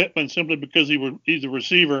pick is Pittman simply because he's a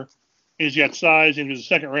receiver. He's got size and he's a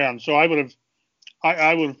second round. So I would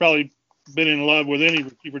have probably been in love with any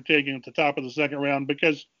receiver taken at the top of the second round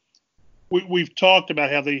because we've talked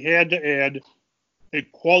about how they had to add a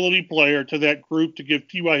quality player to that group to give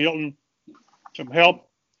T.Y. Hilton some help.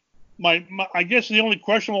 I guess the only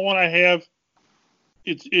questionable one I have,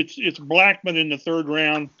 it's Blackman in the third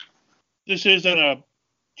round. This isn't a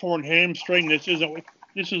torn hamstring. This is an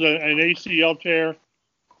ACL tear.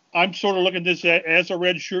 I'm sort of looking at this as a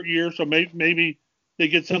red shirt year, so maybe they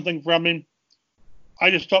get something from him. I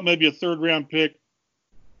just thought maybe a third round pick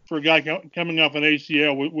for a guy coming off an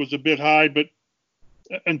ACL was a bit high, but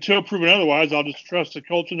until proven otherwise, I'll just trust the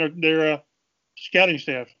Colts and their scouting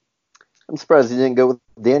staff. I'm surprised you didn't go with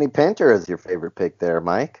Danny Pinter as your favorite pick there,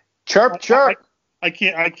 Mike. Chirp. I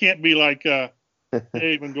can't be like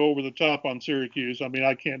Dave and go over the top on Syracuse. I mean,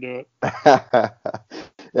 I can't do it.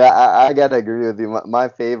 Yeah, I got to agree with you. My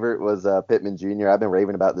favorite was Pittman Jr. I've been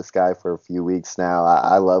raving about this guy for a few weeks now.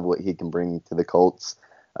 I love what he can bring to the Colts.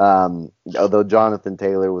 Although Jonathan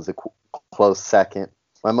Taylor was a close second.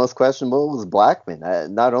 My most questionable was Blackman,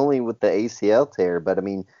 not only with the ACL tear, but I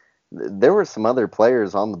mean, there were some other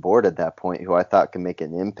players on the board at that point who I thought could make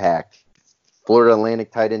an impact. Florida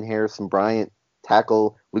Atlantic tight end Harrison Bryant,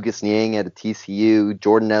 tackle Lucas Niang at a TCU,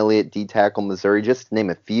 Jordan Elliott, D-tackle Missouri, just to name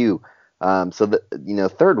a few.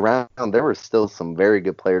 Third round, there were still some very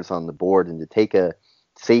good players on the board, and to take a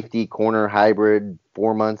safety corner hybrid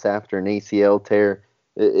 4 months after an ACL tear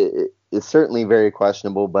is certainly very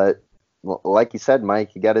questionable. But like you said,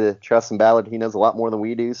 Mike, you got to trust in Ballard. He knows a lot more than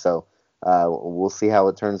we do, so we'll see how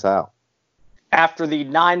it turns out. After the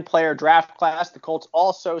 9-player draft class, the Colts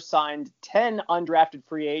also signed 10 undrafted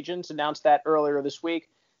free agents, announced that earlier this week.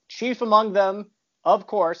 Chief among them, of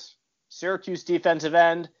course, Syracuse defensive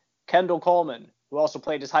end Kendall Coleman, who also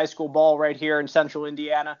played his high school ball right here in central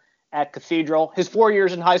Indiana at Cathedral. His 4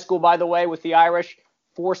 years in high school, by the way, with the Irish,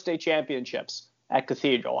 4 state championships at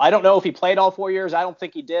Cathedral. I don't know if he played all 4 years. I don't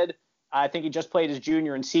think he did. I think he just played his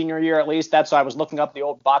junior and senior year at least. That's why I was looking up the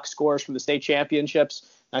old box scores from the state championships.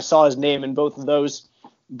 And I saw his name in both of those.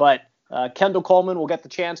 But Kendall Coleman will get the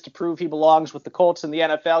chance to prove he belongs with the Colts in the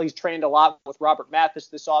NFL. He's trained a lot with Robert Mathis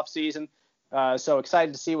this offseason. So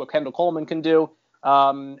excited to see what Kendall Coleman can do.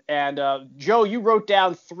 Joe, you wrote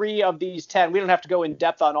down 3 of these 10. We don't have to go in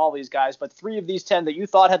depth on all these guys, but 3 of these 10 that you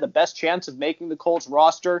thought had the best chance of making the Colts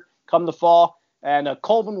roster come the fall. And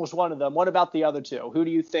Coleman was one of them. What about the other 2? Who do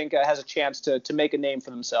you think has a chance to make a name for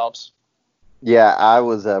themselves? Yeah, I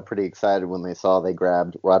was pretty excited when they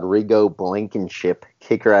grabbed Rodrigo Blankenship,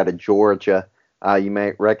 kicker out of Georgia. You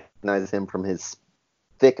may recognize him from his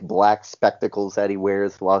thick black spectacles that he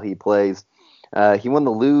wears while he plays. He won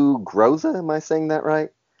the Lou Groza, am I saying that right?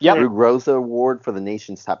 Yep. Lou Groza Award for the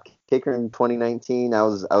nation's top kicker in 2019. I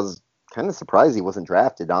was kind of surprised he wasn't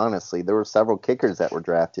drafted, honestly. There were several kickers that were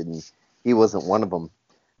drafted, and he wasn't one of them.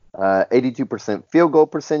 82% field goal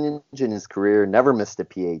percentage in his career, never missed a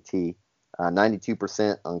PAT.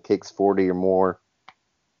 92% on kicks 40 or more.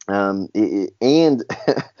 And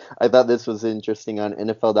I thought this was interesting on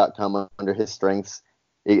NFL.com under his strengths.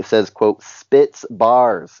 It says, quote, spits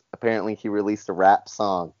bars. Apparently he released a rap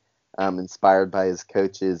song inspired by his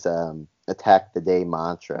coach's attack the day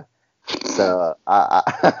mantra. So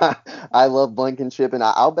I love Blankenship, and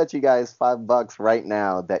I'll bet you guys $5 right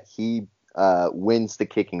now that he wins the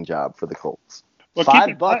kicking job for the Colts. Well,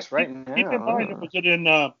 $5 right now. Keep in mind, was it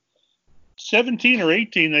in 17 or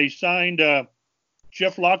 18 they signed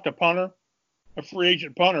Jeff Locke, a punter, a free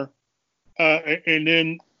agent punter, and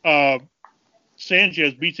then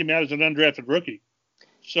Sanchez beats him out as an undrafted rookie.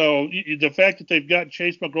 So the fact that they've got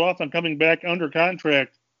Chase McLaughlin coming back under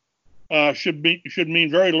contract should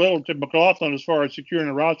mean very little to McLaughlin as far as securing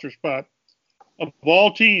a roster spot. Of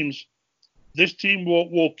all teams, this team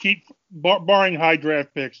will keep, barring high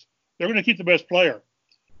draft picks, they're going to keep the best player.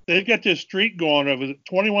 They've got this streak going of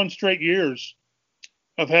 21 straight years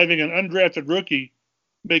of having an undrafted rookie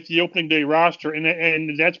make the opening day roster,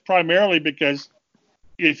 and that's primarily because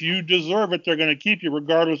if you deserve it, they're going to keep you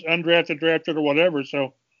regardless, undrafted, drafted, or whatever.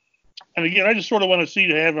 So, and again, I just sort of want to see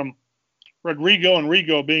to have them, Rodrigo and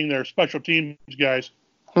Rigo being their special teams guys.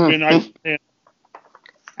 And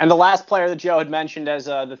the last player that Joe had mentioned as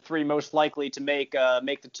the three most likely to make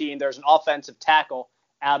the team, there's an offensive tackle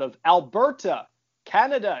out of Alberta,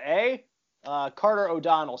 Canada, Carter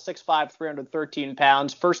O'Donnell, 6'5", 313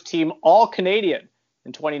 pounds, first team All-Canadian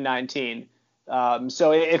in 2019.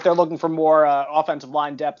 So if they're looking for more offensive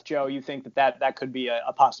line depth, Joe, you think that could be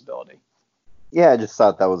a possibility? Yeah, I just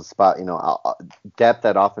thought that was a spot. Depth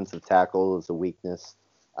at offensive tackle is a weakness.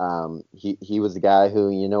 He was a guy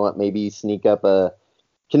who, maybe sneak up a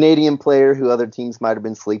Canadian player who other teams might have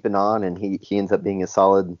been sleeping on, and he ends up being a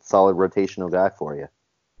solid rotational guy for you.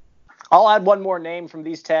 I'll add one more name from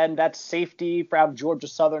these 10. That's safety from Georgia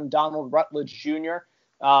Southern, Donald Rutledge Jr.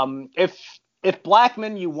 If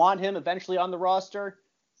Blackman, you want him eventually on the roster,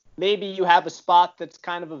 maybe you have a spot that's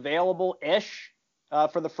kind of available-ish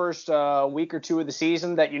for the first week or two of the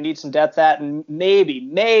season that you need some depth at, and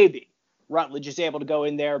maybe Rutledge is able to go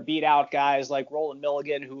in there, beat out guys like Roland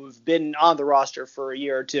Milligan who have been on the roster for a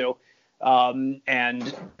year or two,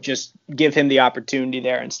 and just give him the opportunity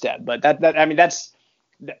there instead. But that's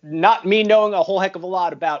not me knowing a whole heck of a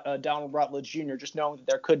lot about Donald Rutledge Jr., just knowing that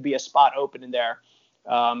there could be a spot open in there,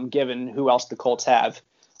 given who else the Colts have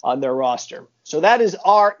on their roster. So that is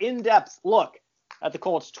our in-depth look at the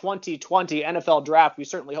Colts 2020 NFL Draft. We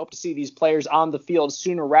certainly hope to see these players on the field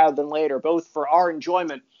sooner rather than later, both for our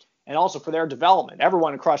enjoyment and also for their development.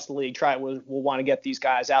 Everyone across the league will want to get these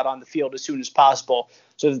guys out on the field as soon as possible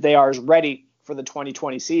so that they are as ready for the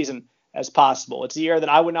 2020 season as possible. It's a year that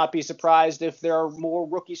I would not be surprised if there are more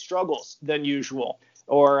rookie struggles than usual,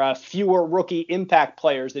 or fewer rookie impact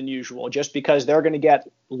players than usual, just because they're going to get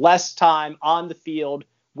less time on the field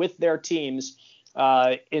with their teams,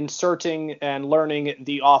 inserting and learning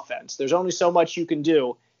the offense. There's only so much you can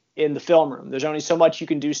do in the film room. There's only so much you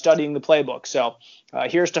can do studying the playbook. So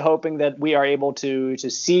here's to hoping that we are able to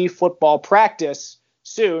see football practice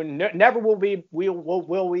soon. Never will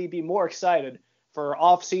we be more excited for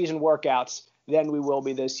off-season workouts than we will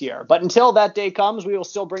be this year. But until that day comes, we will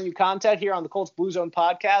still bring you content here on the Colts Blue Zone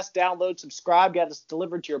podcast. Download, subscribe, get us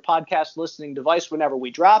delivered to your podcast listening device whenever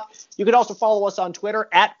we drop. You can also follow us on Twitter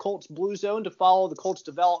at Colts Blue Zone to follow the Colts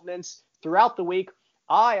developments throughout the week.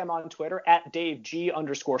 I am on Twitter at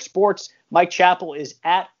DaveG_sports. Mike Chappell is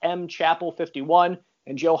at MChappell51.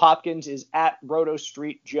 And Joe Hopkins is at Roto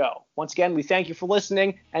Street Joe. Once again, we thank you for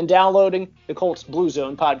listening and downloading the Colts Blue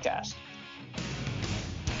Zone podcast.